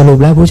สรุป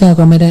แล้วพระเจ้า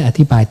ก็ไม่ได้อ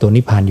ธิบายตัว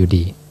นิพพานอยู่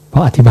ดีเพรา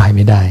ะอธิบายไ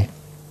ม่ได้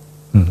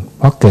เ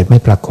พราะเกิดไม่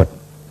ปรากฏ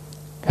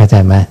เข้าใจ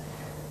ไหม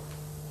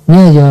เ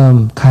นี่ยโยม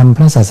คำพ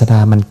ระศาสดา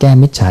มันแก้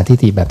มิจฉาทิฏ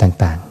ฐิแบบ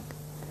ต่าง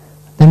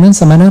ๆดังนั้น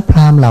สมณพร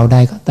าหมณ์เหล่าใด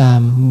ก็ตาม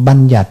บัญ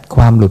ญัติค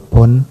วามหลุด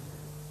พ้น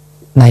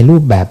ในรู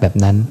ปแบบ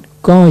นั้น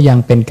ก็ยัง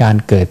เป็นการ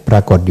เกิดปร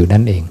ากฏอยู่นั่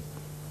นเอง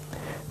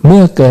เ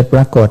มื่อเกิดป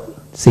รากฏ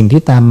สิ่ง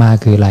ที่ตามมา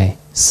คืออะไร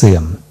เสื่อ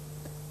ม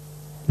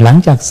หลัง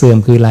จากเสื่อม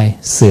คืออะไร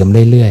เสื่อม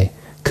เรื่อย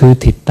ๆคือ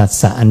ทิฏตัส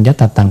สะอัญญ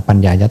ตตังปัญ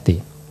ญายติ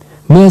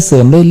เมื่อเสื่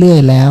อมเรื่อย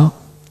ๆแล้ว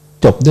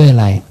จบด้วยอะ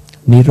ไร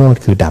นิโรธ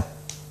คือดับ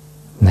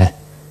นะ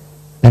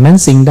ดังนั้น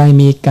สิ่งใด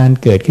มีการ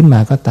เกิดขึ้นมา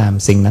ก็ตาม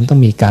สิ่งนั้นต้อ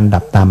งมีการดั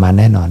บตามมา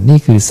แน่นอนนี่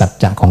คือสัจ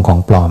จะของ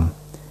ปลอม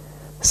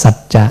สัจ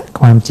จะ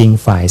ความจริง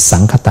ฝ่ายสั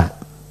งคตะ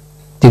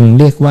จึง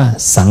เรียกว่า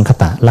สังค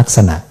ตะลักษ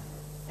ณะ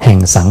แห่ง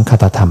สังค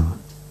ตธรรม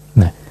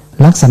นะ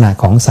ลักษณะ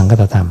ของสังค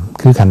ตธรรม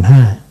คือขันธ์ห้า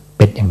เ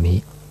ป็นอย่างนี้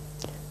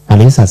อ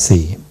ริยสัจ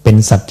สี่เป็น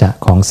สัจจะ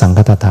ของสังค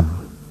ตธรรม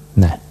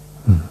นะ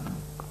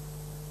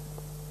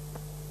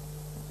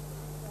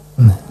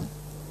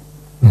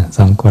ส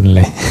องคนเ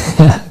ลย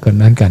คน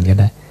นั้นกันก็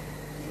ได้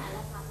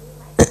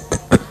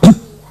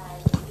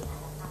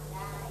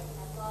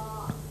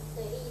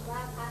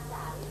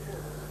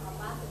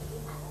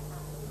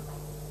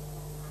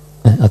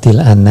เอาทีล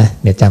ะอันนะ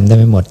เดี๋ยวจำได้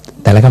ไม่หมด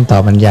แต่ละคำตอ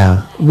บมันยาว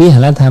วิหา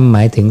รธรรมหม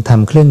ายถึงท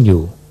ำเครื่องอ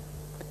ยู่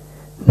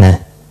นะ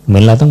เหมื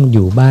อนเราต้องอ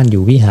ยู่บ้านอ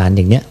ยู่วิหารอ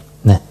ย่างเนี้ย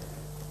นะ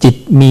จิต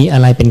มีอะ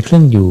ไรเป็นเครื่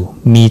องอยู่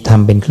มีธรร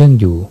มเป็นเครื่อง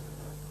อยู่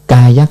ก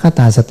ายคต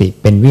าสติ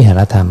เป็นวิหา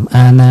รธรรมอ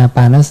านาป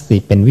านสติ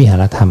เป็นวิหา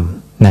รธรรม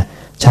นะ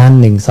ฌาน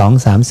1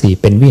 2 3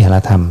 4เป็นวิหาร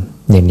ธรรม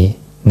อย่างนี้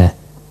นะ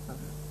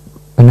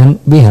เพราะนั้น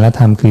วิหารธ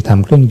รรมคือท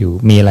ำเครื่องอยู่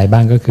มีอะไรบ้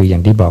างก็คืออย่า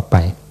งที่บอกไป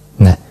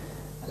นะ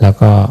แล้ว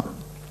ก็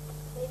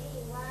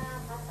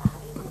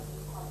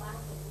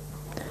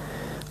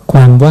คว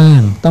ามว่า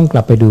งต้องก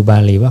ลับไปดูบา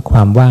ลีว่าคว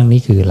ามว่างนี้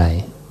คืออะไร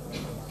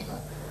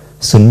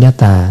สุญญ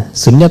ตา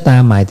สุญญตา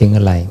หมายถึง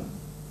อะไร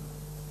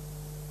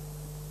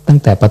ตั้ง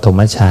แต่ปฐ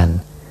มฌาน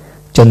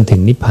จนถึ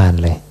งนิพพาน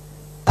เลย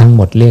ทั้งห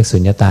มดเรียกสุ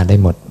ญญตาได้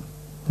หมด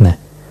นะ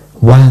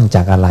ว่างจ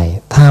ากอะไร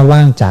ถ้าว่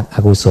างจากอ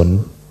กุศล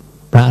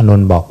พระอาน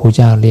นท์บอกพระเ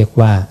จ้าเรียก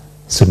ว่า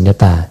สุญญ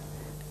ตา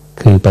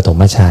คือปฐ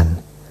มฌาน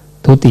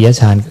ทุติย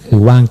ฌานก็คื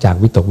อว่างจาก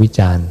วิตกวิ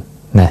จาร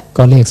นะ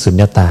ก็เรียกสุญ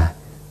ญตา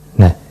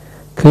นะ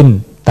ขึ้น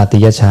ตติ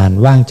ยฌาน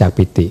ว่างจาก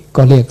ปิติ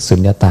ก็เรียกสุ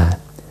ญญตา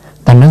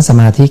ดังนั้นส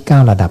มาธิ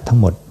9ระดับทั้ง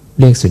หมด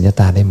เรียกสุญญ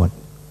ตาได้หมด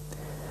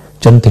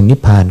จนถึงนิพ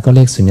พานก็เ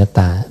รียกสุญญต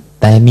า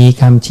แต่มี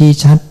คำชี้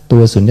ชัดตั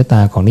วสุญญต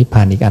าของนิพพ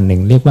านอีกอันหนึ่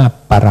งเรียกว่า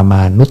ปรม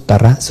านุตต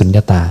รสุญญ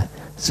ตา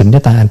สุญญ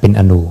ตาอันเป็น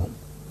อนู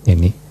อย่า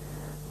งนี้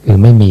คือ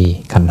ไม่มี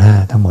ขันธ์ห้า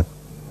ทั้งหมด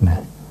นะ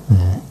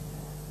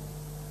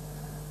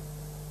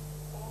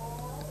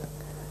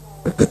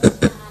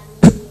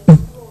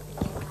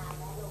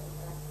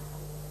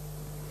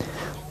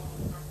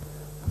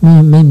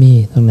ไม่มี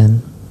ตรงนั้น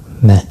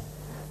นะ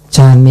ฌ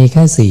านมีแ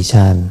ค่4ฌ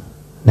าน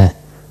นะ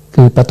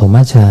คือปฐม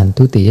ฌาน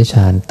ทุติยฌ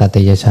านต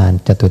ติยฌาน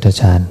จตุต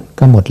ฌาน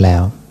ก็หมดแล้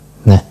ว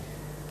นะ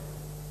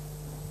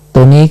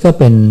ตัวนี้ก็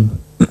เป็น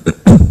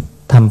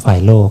ธรรมฝ่าย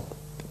โลก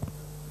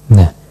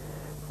นะ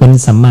เป็น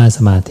สัมมาส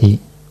มาธิ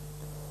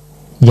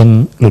ยัง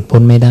หลุดพ้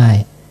นไม่ได้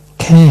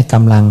แค่ก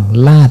ำลัง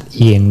ลาดเ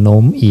อียงโน้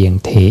มเอียง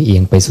เทเอีย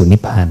งไปสู่นิ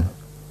พพาน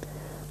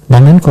ดั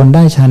งนั้นคนไ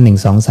ด้ฌาน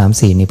1 2 3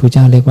 4นี่พระเ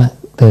จ้าเรียกว่า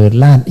เธอ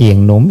ลาดเอียง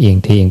โน้มเอียง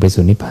เทเอียงไป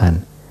สู่นิพพาน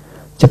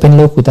จะเป็นโ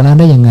ลกุตระ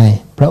ได้ยังไง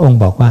พระองค์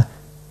บอกว่า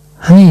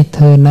ให้เธ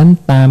อนั้น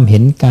ตามเห็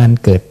นการ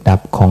เกิดดับ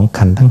ของ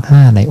ขันธ์ทั้ง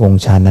5ในอง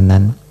ค์ฌาน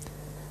นั้น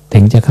ๆถึ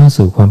งจะเข้า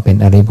สู่ความเป็น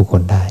อริยบุคค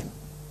ลได้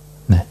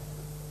นะ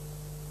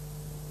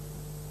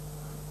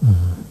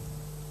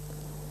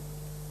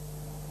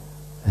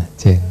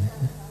เจน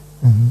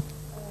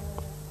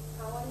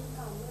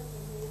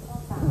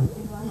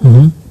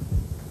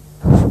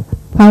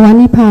ภาวะ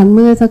นิพพานเ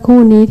มื่อสักครู่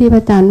นี้ที่พร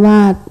ะอาจารย์ว่า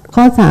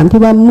ข้อ3ที่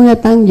ว่าเมื่อ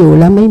ตั้งอยู่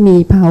แล้วไม่มี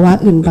ภาวะ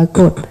อื่นปรา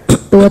กฏ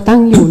ตัวตั้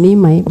งอยู่นี่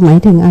หมาย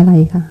ถึงอะไร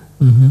คะ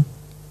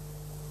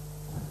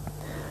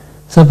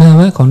สภาว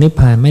ะของนิพ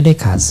พานไม่ได้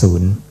ขาดศู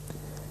นย์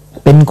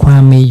เป็นควา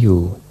มมีอยู่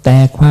แต่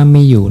ความ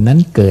มีอยู่นั้น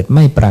เกิดไ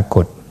ม่ปราก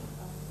ฏ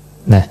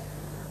นะ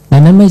ดั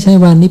งนั้นไม่ใช่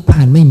ว่านิพพ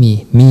านไม่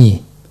มี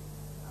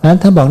แล้ว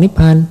ถ้าบอกนิพพ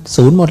าน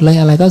ศูนย์หมดเลย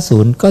อะไรก็ศู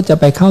นย์ก็จะ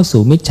ไปเข้า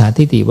สู่มิจฉา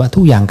ทิฏฐิว่าทุ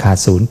กอย่างขาด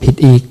ศูนย์ผิด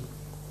อีก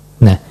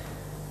นะ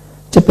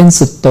จะเป็น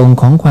สุดตรง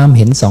ของความเ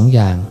ห็นสองอ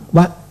ย่าง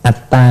ว่าอัต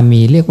ตา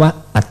มีเรียกว่า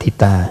อัตถิ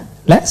ตา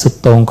และสุด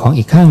ตรงของ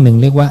อีกข้างหนึ่ง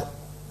เรียกว่า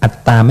อัต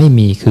ตาไม่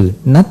มีคือ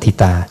นัตถิ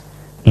ตา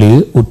หรือ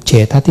อุเฉ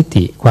ททิฏ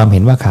ฐิความเห็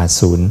นว่าขาด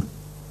ศูนย์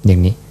อย่า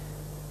งนี้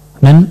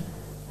นั้น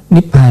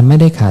นิพพานไม่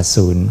ได้ขาด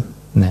ศูนย์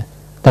นะ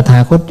ตถา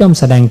คตย่อม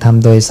แสดงธรรม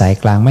โดยสาย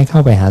กลางไม่เข้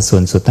าไปหาส่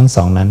วนสุดทั้งส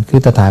องนั้นคือ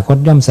ตถาคต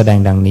ย่อมแสดง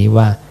ดังนี้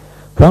ว่า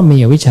เพราะมี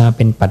อวิชชาเ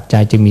ป็นปัจจั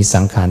ยจึงมี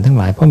สังขารทั้ง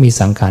หลายเพราะมี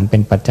สังขารเป็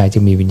นปัจจัยจึ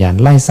งมีวิญญาณ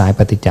ไล่สายป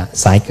ฏิจจ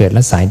สายเกิดแล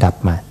ะสายดับ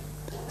มา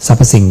สรร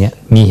พสิ่งนี้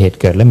มีเหตุ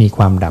เกิดและมีค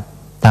วามดับ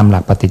ตามหลั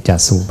กปฏิจจ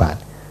สมุปบาท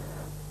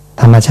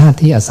ธรรมชาติ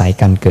ที่อาศัย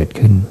กันเกิด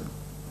ขึ้น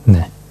น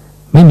ะ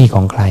ไม่มีข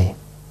องใคร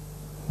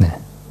นะ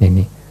อย่าง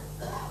นี้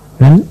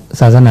นั้น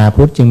ศาสนา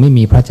พุทธจึงไม่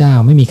มีพระเจ้า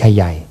ไม่มีใคร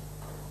ใหญ่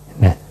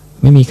นะ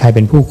ไม่มีใครเ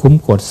ป็นผู้คุ้ม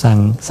กฎสั่ง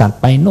สัตว์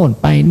ไปโน่น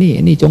ไป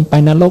นี่จงไป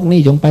นรกนี่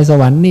จงไปส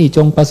วรรค์นี่จ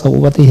งประสบ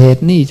อุบัติเห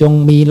ตุนี่จง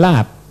มีลา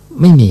ภ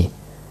ไม่มี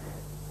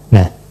น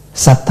ะ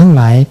สัตว์ทั้งห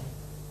ลาย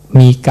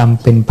มีกรรม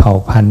เป็นเผ่า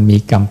พันธุ์มี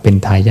กรรมเป็น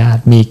ทายาท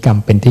มีกรรม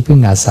เป็นที่พึ่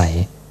งอาศัย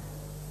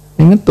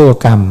ดังนั้นตัว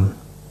กรรม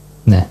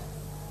นะ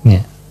เนี่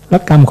ยแล้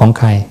วกรรมของ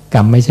ใครกร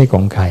รมไม่ใช่ข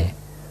องใคร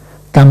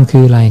กรรมคื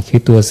ออะไรคื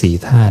อตัวสี่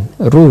ธาตุ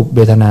รูปเว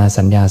ทนา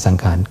สัญญาสัง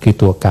ขารคือ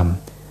ตัวกรรม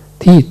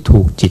ที่ถู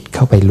กจิตเ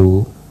ข้าไปรู้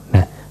น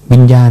ะวิ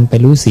ญญาณไป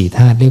รู้สี่ธ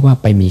าตุเรียกว่า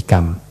ไปมีกร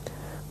รม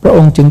พระอ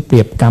งค์จึงเปรี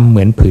ยบกรรมเห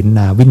มือนผืนน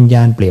าวิญญ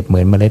าณเปรียบเหมื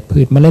อนเมล็ดพื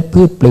ช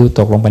ปลิวต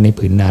กลงไปใน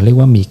ผืนนาเรียก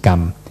ว่ามีกรรม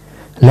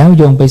แล้ว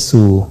โยงไป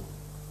สู่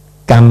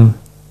กรรม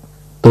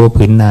ตัว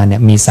ผืนนาเนี่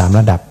ยมี3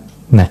ระดับ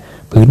นะ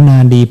ผืนนา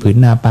ดีผืน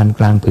นาปานก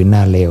ลางผืนน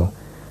าเลว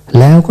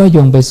แล้วก็โย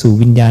งไปสู่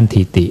วิญญาณ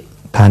ถิติ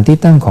ฐานที่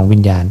ตั้งของวิ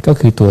ญญาณก็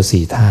คือตัว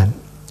สี่ธาตุ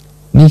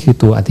นี่คือ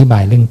ตัวอธิบา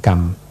ยเรื่องกรรม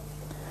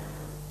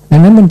ดั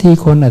งนั้นบางที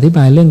คนอธิบ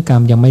ายเรื่องกรร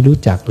มยังไม่รู้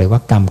จักเลยว่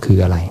ากรรมคือ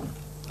อะไร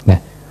นะ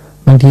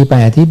บางทีไป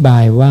อธิบา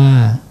ยว่า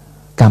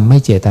กรรมไม่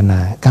เจตนา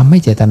กรรมไม่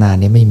เจตนา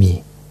เนี่ยไม่มี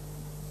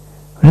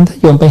เพราะฉะนั้นถ้า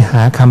โยมไปห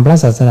าคำพระ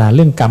ศาสนาเ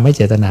รื่องกรรมไม่เ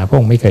จตนาพระ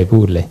องค์ไม่เคยพู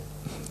ดเลย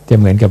จะ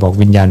เหมือนกับบอก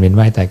วิญญาณเวียน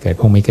ว่ายตายเกิดพ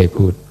ระองค์ไม่เคย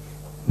พูด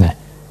นะ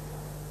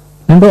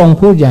นั้นพระองค์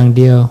พูดอย่างเ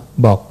ดียว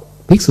บอก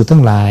ภิกษุทั้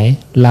งหลาย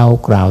เรา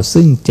กล่าว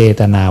ซึ่งเจ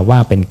ตนาว่า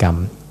เป็นกรรม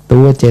ตั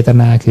วเจต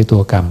นาคือตั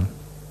วกรรม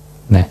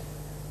นะ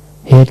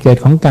เหตุเกิด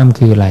ของกรรม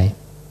คืออะไร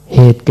เห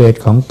ตุเกิด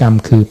ของกรรม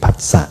คือผัส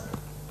สะ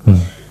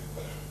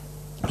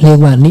เรียก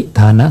ว่านิท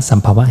านะสัม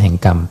ภวะแห่ง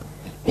กรรม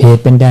เห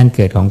ตุเป็นแดนเ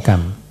กิดของกรร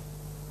ม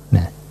น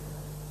ะ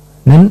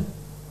นั้น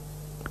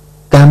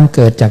กรรมเ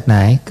กิดจากไหน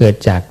เกิด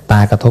จากตา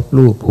กระทบ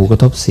รูปหูกร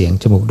ะทบเสียง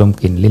จมูกดม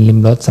กลิ่นลิ้นลิ้ม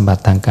รสสัมผัส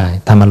ทางกาย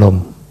ธรรมอารม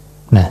ณ์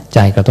นะใจ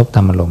กระทบธ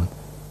รรมอารมณ์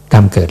กร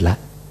รมเกิดละ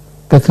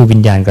ก็คือวิ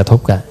ญญาณกระทบ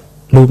กับ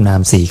รูปนาม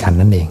4ขันธ์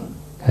นั่นเอง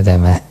เข้าใจ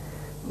ไหม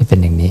นี่เป็น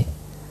อย่างนี้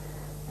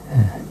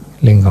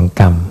เรื่องของ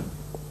กรรม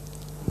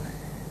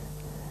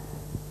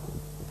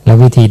แล้ว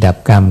วิธีดับ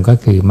กรรมก็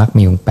คือมรรค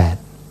มีองค์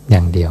8อย่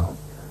างเดียว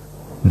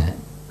นะ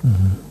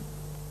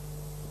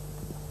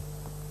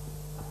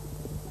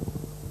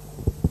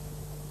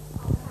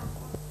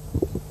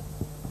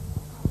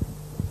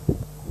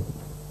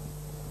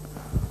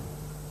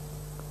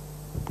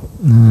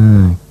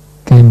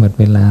ใกล้หมด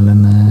เวลาแล้ว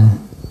นะ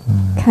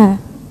ค่ะ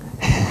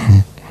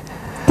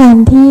การ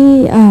ที่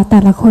แต่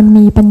ละคน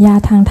มีปัญญา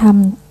ทางธรรม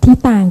ที่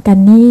ต่างกัน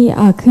นี่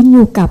ขึ้นอ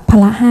ยู่กับพ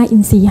ละ5อิ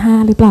นทรีย์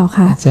5หรือเปล่าค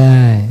ะใช่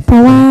เพรา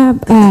ะว่า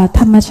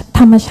ธ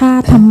รรมชา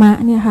ติธรรมะ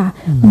เนี่ยค่ะ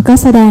มันก็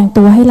แสดง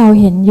ตัวให้เรา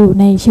เห็นอยู่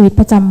ในชีวิต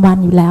ประจำวัน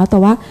อยู่แล้วแต่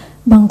ว่า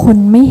บางคน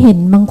ไม่เห็น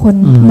บางคน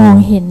มอง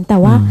เห็นแต่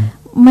ว่า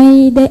ไม่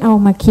ได้เอา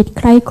มาคิดใ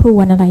คร่ครว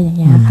ญอะไรอย่าง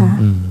เงี้ยค่ะ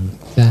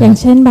อย่าง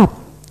เช่นแบบ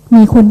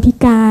มีคนพิ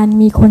การ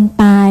มีคน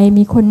ตาย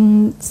มีคน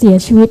เสีย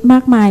ชีวิตมา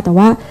กมายแต่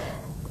ว่า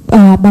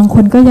บางค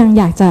นก็ยัง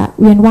อยากจะ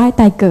เวียนว่าย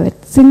ตายเกิด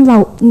ซึ่งเรา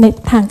ใน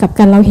ทางกลับ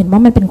กันเราเห็นว่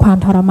ามันเป็นความ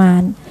ทรมา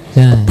น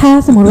ถ้า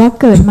สมมติว่า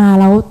เกิดมา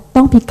แล้ว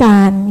ต้องพิกา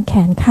รแข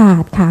นขา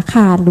ดขาข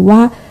าดหรือว่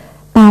า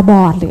ตาบ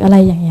อดหรืออะไร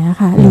อย่างเงี้ย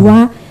ค่ะหรือว่า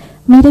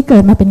ไม่ได้เกิ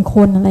ดมาเป็นค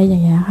นอะไรอย่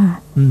างเงี้ยค่ะ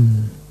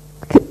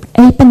คือไ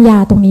อ้ปัญญา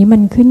ตรงนี้มั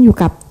นขึ้นอยู่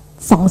กับ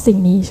2สิ่ง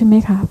นี้ใช่ไหม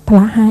คะพล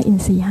ะ5อิน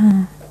ทรีย์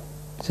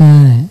5ใช่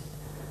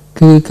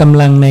คือก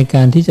ำลังในก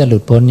ารที่จะหลุ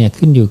ดพ้นเนี่ย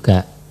ขึ้นอยู่กั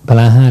บพ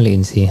ละ5หรืออิ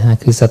นทรีย์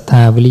5คือศรัทธ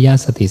าวิริยะ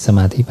สติสม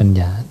าธิปัญ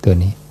ญาตัว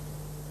นี้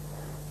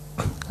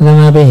เรา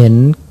มาไปเห็น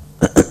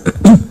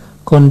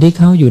คนที่เ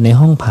ข้าอยู่ใน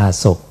ห้องผ่า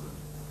ศพ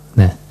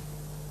นะ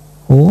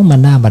โอ้มัน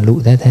น่าบรรลุ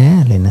แท้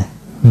ๆเลยนะ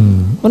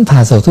มันผ่า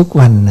ศพทุก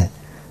วันนะ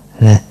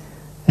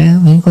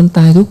เห็นคนต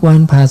ายทุกวัน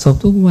ผ่าศพ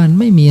ทุกวัน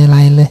ไม่มีอะไร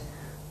เลย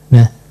น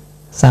ะ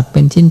สับเป็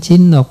นชิ้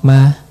นๆออกมา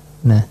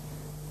นะ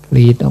ก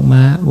รีดออกม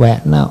าแหวะ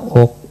หน้าอ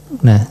ก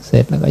นะเสร็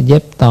จแล้วก็เย็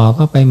บต่อเ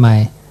ข้าไปใหม่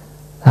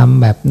ท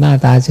ำแบบหน้า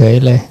ตาเฉย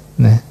เลย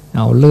นะเอ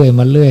าเลื่อยม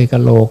าเลื่อยกระ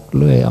โหลก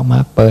เลื่อยออกมา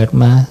เปิด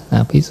มา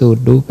พิสูจ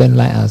น์ดูเป็น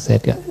ไรเอาเสร็จ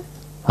ก็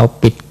เอา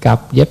ปิดกลับ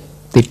เย็บ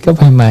ติดเข้าไ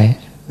ปใหม่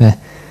นะ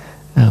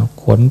เอา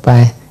ขนไป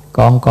ก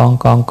อง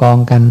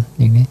กัน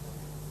อย่างนี้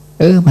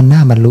มันน่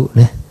าบรรลุ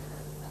นะ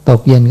ต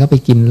กเย็นก็ไป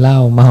กินเหล้า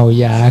เมา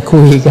ยา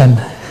คุยกัน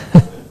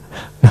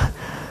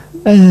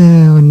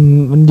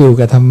มันอยู่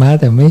กับธรรมะ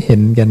แต่ไม่เห็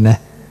นกันนะ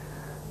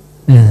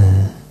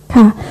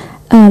ค่ะ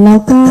แล้ว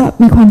ก็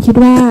มีความคิด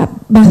ว่า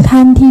บางท่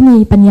านที่มี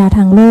ปัญญาท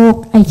างโลก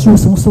IQ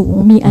สูง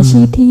มีอา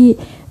ชีพที่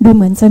ดูเ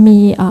หมือนจะ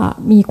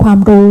มีความ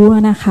รู้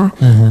นะคะ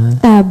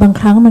แต่บาง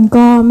ครั้งมัน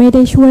ก็ไม่ไ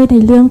ด้ช่วยใน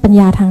เรื่องปัญ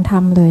ญาทางธรร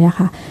มเลยอะ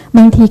ค่ะบ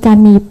างทีการ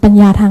มีปัญ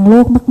ญาทางโล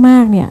กมา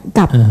กๆเนี่ย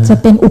กับจะ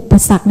เป็นอุป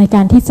สรรคในก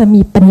ารที่จะ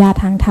มีปัญญา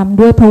ทางธรรม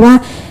ด้วยเพราะว่า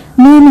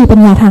เมื่อมีปัญ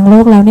ญาทางโล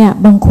กแล้วเนี่ย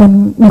บางคน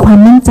มีความ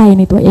มั่นใจ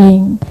ในตัวเอง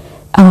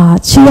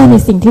เชื่อใน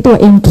สิ่งที่ตัว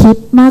เองคิด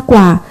มากก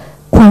ว่า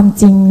ความ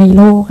จริงใน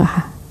โลกอะ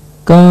ค่ะ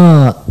ก็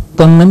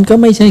ตรงนั้นก็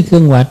ไม่ใช่เครื่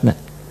องวัดนะ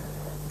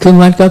เครื่อง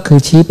วัดก็คือ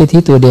ชี้ไป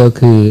ที่ตัวเดียว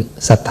คือ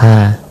ศรัทธา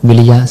วิ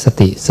ริยะส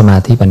ติสมา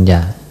ธิปัญญ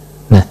า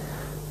นะ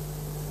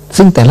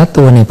ซึ่งแต่ละ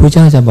ตัวเนี่ยพระเ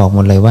จ้าจะบอกหม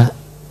ดเลยว่า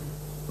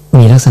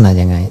มีลักษณะ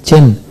ยังไงเช่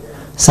น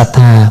ศรัทธ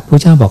าพระ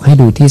เจ้าบอกให้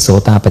ดูที่โส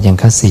ตปัญญัง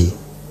คสี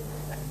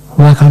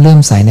ว่าเขาเริ่ม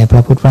ใสในพร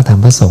ะพุทธพระธรรม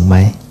พระสงฆ์ไหม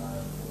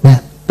นะ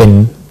เป็น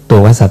ตัว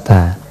ว่าศรัทธ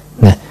า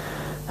นะ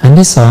อัน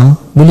ที่สอง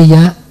วิริย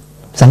ะ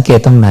สังเกต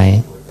ตรงไหน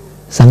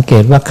สังเก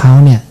ตว่าเขา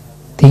เนี่ย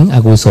ทิ้งอ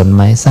กุศลไ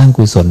หมสร้าง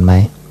กุศลไหม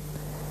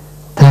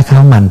ถ้าเขา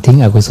หมั่นทิ้ง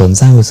อกุศล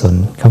สร้างกุศล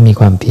เขามี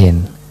ความเพียร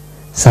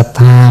ศรัท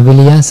ธาวิ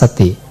ริยะส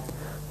ติ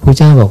พระ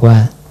เจ้าบอกว่า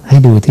ให้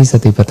ดูที่ส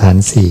ติปัฏฐาน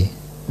สี่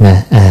นะ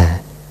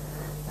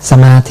ส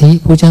มาธิ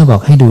พระเจ้าบอ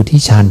กให้ดูที่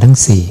ฌานทั้ง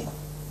สี่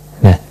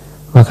นะ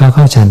ว่าเขาเ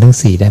ข้าฌานทั้ง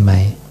สี่ได้ไหม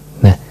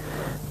นะ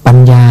ปัญ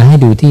ญาให้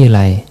ดูที่อะไ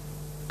ร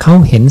เขา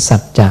เห็นสั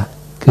จจะ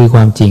คือคว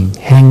ามจริง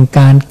แห่งก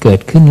ารเกิด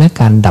ขึ้นและ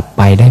การดับไ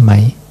ปได้ไหม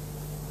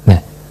น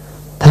ะ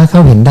ถ้าเข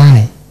าเห็นได้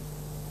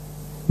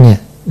เนี่ย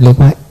เรียก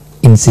ว่า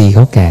อินทรีย์เข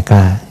าแก่ก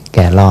ล้าแ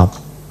ก่รอบ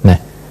นะ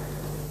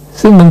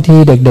ซึ่งบางที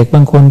เด็กๆบ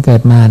างคนเกิ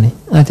ดมาเนี่ย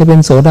อาจจะเป็น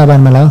โสดาบัน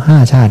มาแล้ว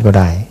5 ชาติก็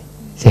ได้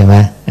ใช่ไหม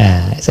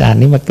ชาติ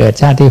นี้มาเกิด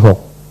ชาติที่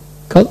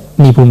6ก็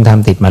มีภูมิธรรม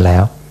ติดมาแล้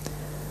ว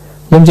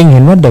ยมจึงเห็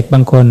นว่าเด็กบ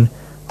างคน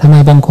ทำไม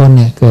บางคนเ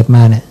นี่ยเกิดม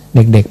าเนี่ยเ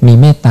ด็กๆมี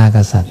เมตตา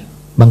กับสัตว์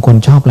บางคน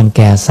ชอบรังแ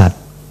กสัตว์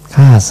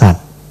ฆ่าสัต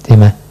ว์ใช่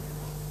ไหม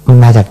มัน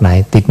มาจากไหน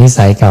ติดนิ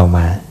สัยเก่าม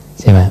า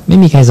ใช่ไหมไม่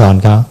มีใครสอน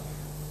เขา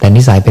แต่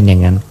นิสัยเป็นอย่า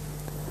งนั้น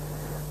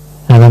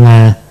อาตมา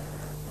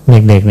เ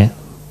ด็กๆเนี่ย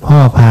พ่อ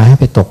พาให้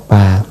ไปตกปล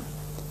า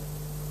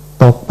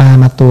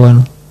มาตัว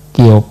เ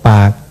กี่ยวป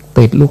าก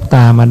ติดลูกต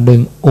ามาดึ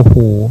งโอ้โห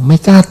ไม่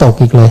กล้าตก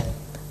อีกเลย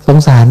สง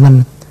สารมัน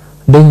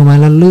ดึงมา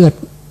แล้วเลือด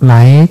ไหล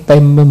เต็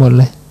มไปหมด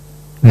เลย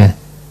นะ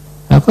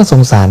แล้วก็ส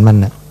งสารมัน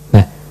น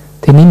ะ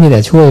ทีนี้มีแต่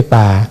ช่วยป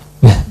ลา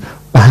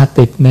ปลา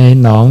ติดใน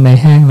หนองใน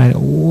แห้งอะไร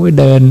โอ้ย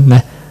เดินน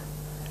ะ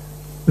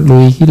ลุ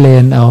ยขี้เล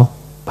นเอา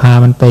พา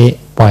มันไป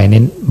ปล่อยใน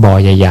บ่อ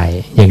ใหญ่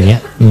ๆอย่างเงี้ย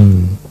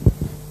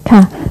ค่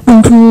ะบาง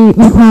ที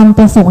มีความป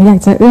ระสงค์อยาก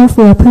จะเอื้อเ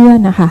ฟื้อเพื่อน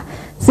นะคะ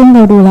ซึ่งเร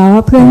าดูแล้ว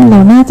ว่าเพื่อนเรา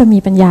น่าจะมี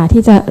ปัญญา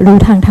ที่จะรู้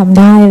ทางทำ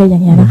ได้อะไรอย่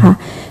างเงี้ยนะคะ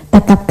แต่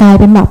กลับกลาย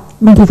เป็นแบบ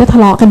บางทีก็ทะ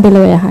เลาะกันไปเ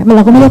ลยอะค่ะเร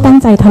าก็ไม่ได้ตั้ง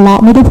ใจทะเลาะ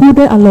ไม่ได้พูด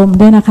ด้วยอารมณ์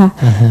ด้วยนะคะ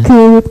คื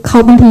อเขา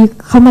บางที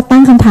เขามาตั้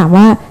งคำถาม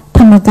ว่าธ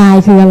รรมกาย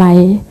คืออะไร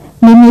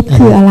นิมิต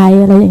คืออะไร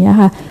อะไรอย่างเงี้ย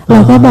ค่ะเรา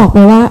ก็บอกไป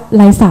ว่าไ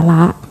ร้สาร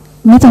ะ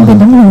ไม่จำเป็น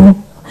ต้องรู้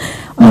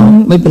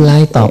ไม่เป็นไร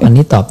ตอบอัน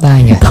นี้ตอบได้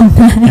ไง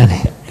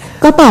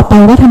ก็ตอบไป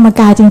ว่าธรรม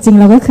กายจริงๆ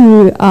แล้วก็คือ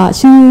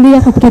ชื่อเรีย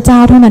กพระพุทธเจ้า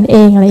เท่านั้นเอ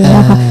งอะไรอย่างเ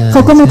งี้ยค่ะเข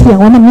าก็มาเถียง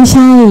ว่ามันไม่ใ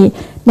ช่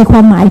ในคว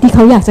ามหมายที่เข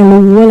าอยากจะ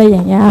รู้อะไรอ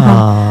ย่างเงี้ยค่ะ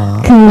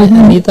คือ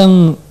อันนี้ต้อง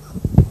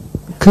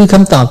คือค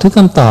ำตอบทุกค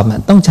ำตอบ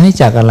ต้องใช้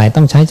จากอะไร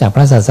ต้องใช้จากพ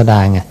ระศาสดา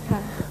ไง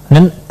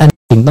นั้นอัน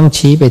ถึงต้อง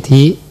ชี้ไป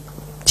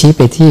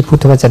ที่พุท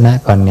ธวจนะ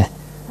ก่อนไง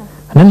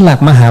นั้นหลัก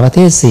มหาประเท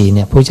ศ4เ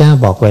นี่ยพระเจ้า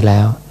บอกไว้แล้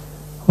ว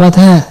ว่า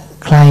ถ้า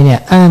ใครเนี่ย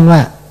อ้างว่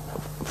า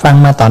ฟัง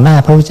มาต่อหน้า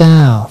พระพุทธเจ้า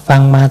ฟั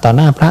งมาต่อห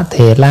น้าพระเถ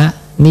ระ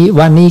นี้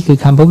ว่านี่คือ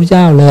คำพระพุทธเ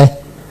จ้าเลย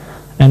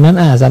ดังนั้น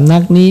สำนั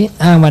กนี้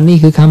อ้างว่านี่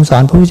คือคำสอ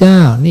นพระพุทธเจ้า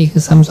นี่คื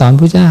อคำสอนพระ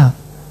พุทธเจ้า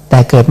แต่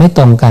เกิดไม่ต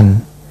รงกัน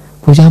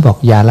พระพุทธเจ้าบอก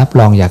อย่ารับ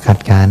รองอย่าขัด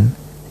ขาน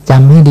จ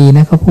ำให้ดีน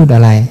ะเขาพูดอ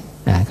ะไร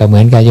ก็เหมื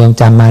อนกับโยม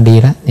จำมาดี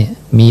แล้วเนี่ย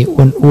มี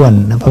อ้วน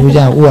ๆพระพุทธเ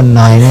จ้าอ้วนห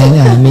น่อยนะ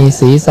มี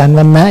สีสันว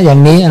รรณะอย่า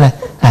งนี้อะไร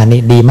นี่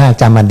ดีมาก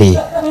จำมาดี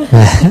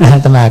อา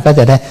ตมาก็จ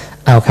ะได้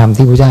เอาคำ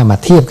ที่พระพุทธเจ้ามา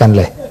เทียบกันเ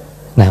ลย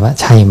นะว่า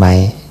ใช่ไหม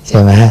ใช่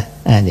ไหม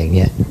อย่างเ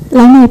งี้ยแ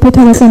ล้วในพุทธ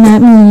วจนะ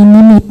มี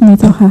นิมิตไหม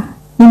เจ้าคะ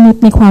นิมิต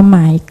ในความหม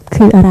าย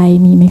คืออะไร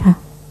มีไหมคะ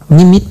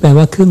นิมิตแปล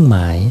ว่าเครื่องหม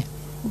าย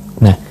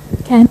นะ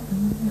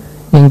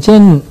อย่างเช่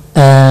น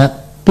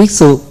ภิก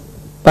ษุ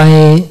ไป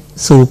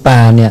สู่ป่า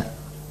เนี่ย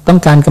ต้อง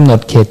การกำหนด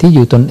เขตที่อ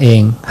ยู่ตนเอ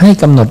งให้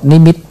กำหนดนิ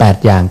มิต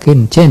8อย่างขึ้น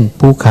เช่น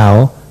ภูเขา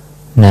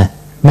นะ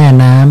แม่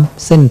น้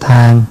ำเส้นท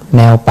างแ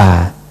นวป่า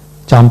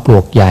จอมปลว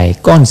กใหญ่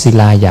ก้อนศิ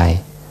ลาใหญ่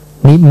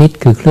นิมิต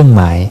คือเครื่องห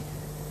มาย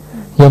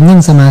โยมนั่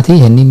งสมาธิ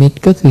เห็นนิมิต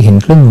ก็คือเห็น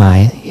เครื่องหมาย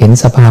เห็น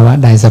สภาวะ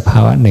ใดสภา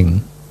วะหนึ่ง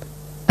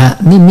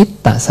นิมิต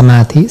ตสมา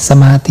ธิส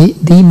มาธิ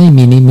ที่ไม่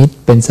มีนิมิต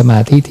เป็นสมา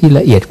ธิที่ล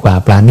ะเอียดกว่า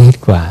ปราณีต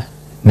กว่า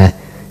นะ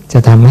จะ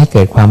ทำให้เ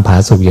กิดความผา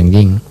สุกอย่าง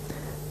ยิ่ง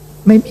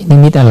ไม่มีนิ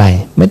มิตอะไร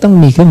ไม่ต้อง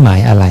มีเครื่องหมาย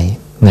อะไร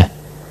นะ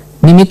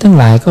นิมิตทั้ง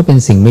หลายก็เป็น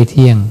สิ่งไม่เ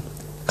ที่ยง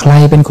ใคร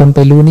เป็นคนไป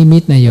รู้นิมิ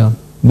ตนะโยม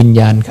วิญ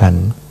ญาณขัน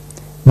ธ์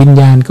วิญ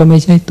ญาณก็ไม่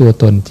ใช่ตัว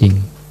ตนจริง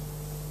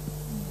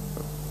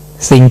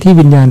สิ่งที่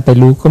วิญญาณไป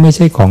รู้ก็ไม่ใ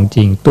ช่ของจ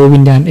ริงตัววิ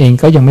ญญาณเอง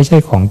ก็ยังไม่ใช่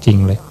ของจริง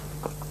เลย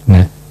น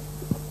ะ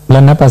แล้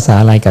วนับภาษา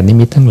อะไรกับนิ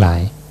มิตทั้งหลา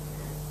ย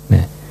น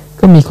ะ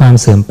ก็มีความ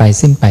เสื่อมไป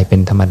สิ้นไปเป็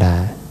นธรรมดา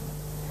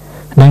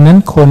ดังนั้น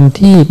คน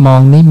ที่มอ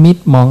งนิมิต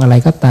มองอะไร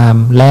ก็ตาม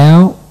แล้ว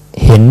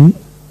เห็น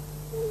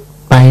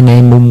ไปใน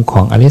มุมข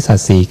องอริยสัจ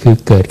สี่คือ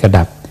เกิดกระ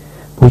ดับ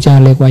พระเจ้า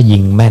เรียกว่ายิ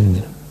งแม่น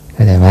เ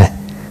ข้าใจไหม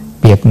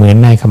เปรียบเหมือน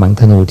นายขมัง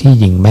ธนูที่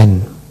ยิงแม่น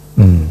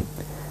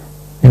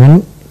ดังนั้น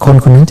คน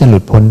คนนั้นจะหลุ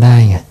ดพ้นได้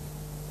ไง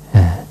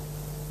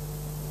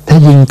ถ้า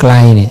ยิงไกล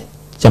เนี่ย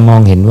จะมอ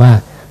งเห็นว่า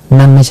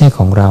นั่นไม่ใช่ข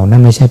องเรานั่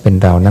นไม่ใช่เป็น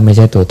เรานั่นไม่ใ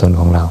ช่ตัวตน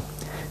ของเรา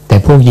แต่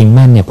พวกยิงแ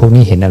ม่นเนี่ยพวก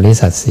นี้เห็นอริย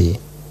สัจสี่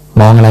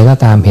มองอะไรก็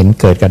ตามเห็น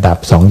เกิดกระดับ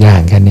สองอย่า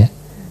งแค่นี้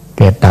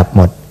เกิดดับห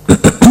มด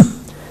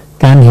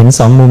การเห็นส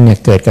องมุมเนี่ย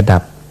เกิดกระดั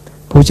บ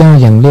พระเจ้า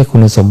ยังเรียกคุ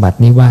ณสมบัติ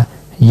นี้ว่า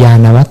ญา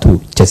ณวัตถุ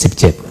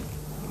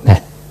77นะ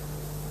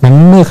นั้น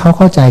เมื่อเขาเ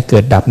ข้าใจเกิ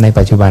ดดับใน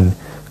ปัจจุบัน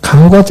เขา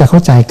ก็จะเข้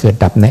าใจเกิด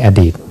ดับในอ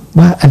ดีต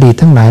ว่าอดีต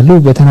ทั้งหลายรู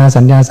ปเวทนา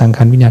สัญญาสังข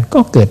ารวิญญาณก็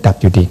เกิดดับ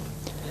อยู่ดี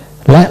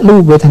และรู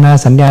ปเวทนา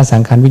สัญญาสั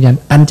งขารวิญญาณ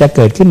อันจะเ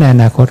กิดขึ้นในอ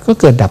นาคตก็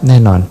เกิดดับแน่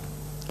นอน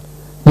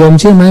โยม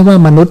เชื่อไหมว่า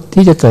มนุษย์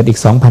ที่จะเกิดอีก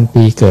 2,000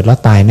 ปีเกิดแล้ว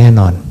ตายแน่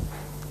นอน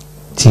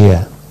เชื่อ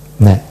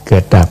นะเกิ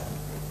ดดับ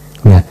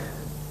นะ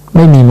ไ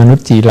ม่มีมนุษ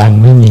ย์จีรัง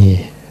ไม่มี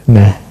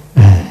นะ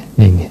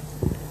อย่างนี้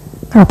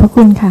ขอบพระ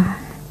คุณค่ะ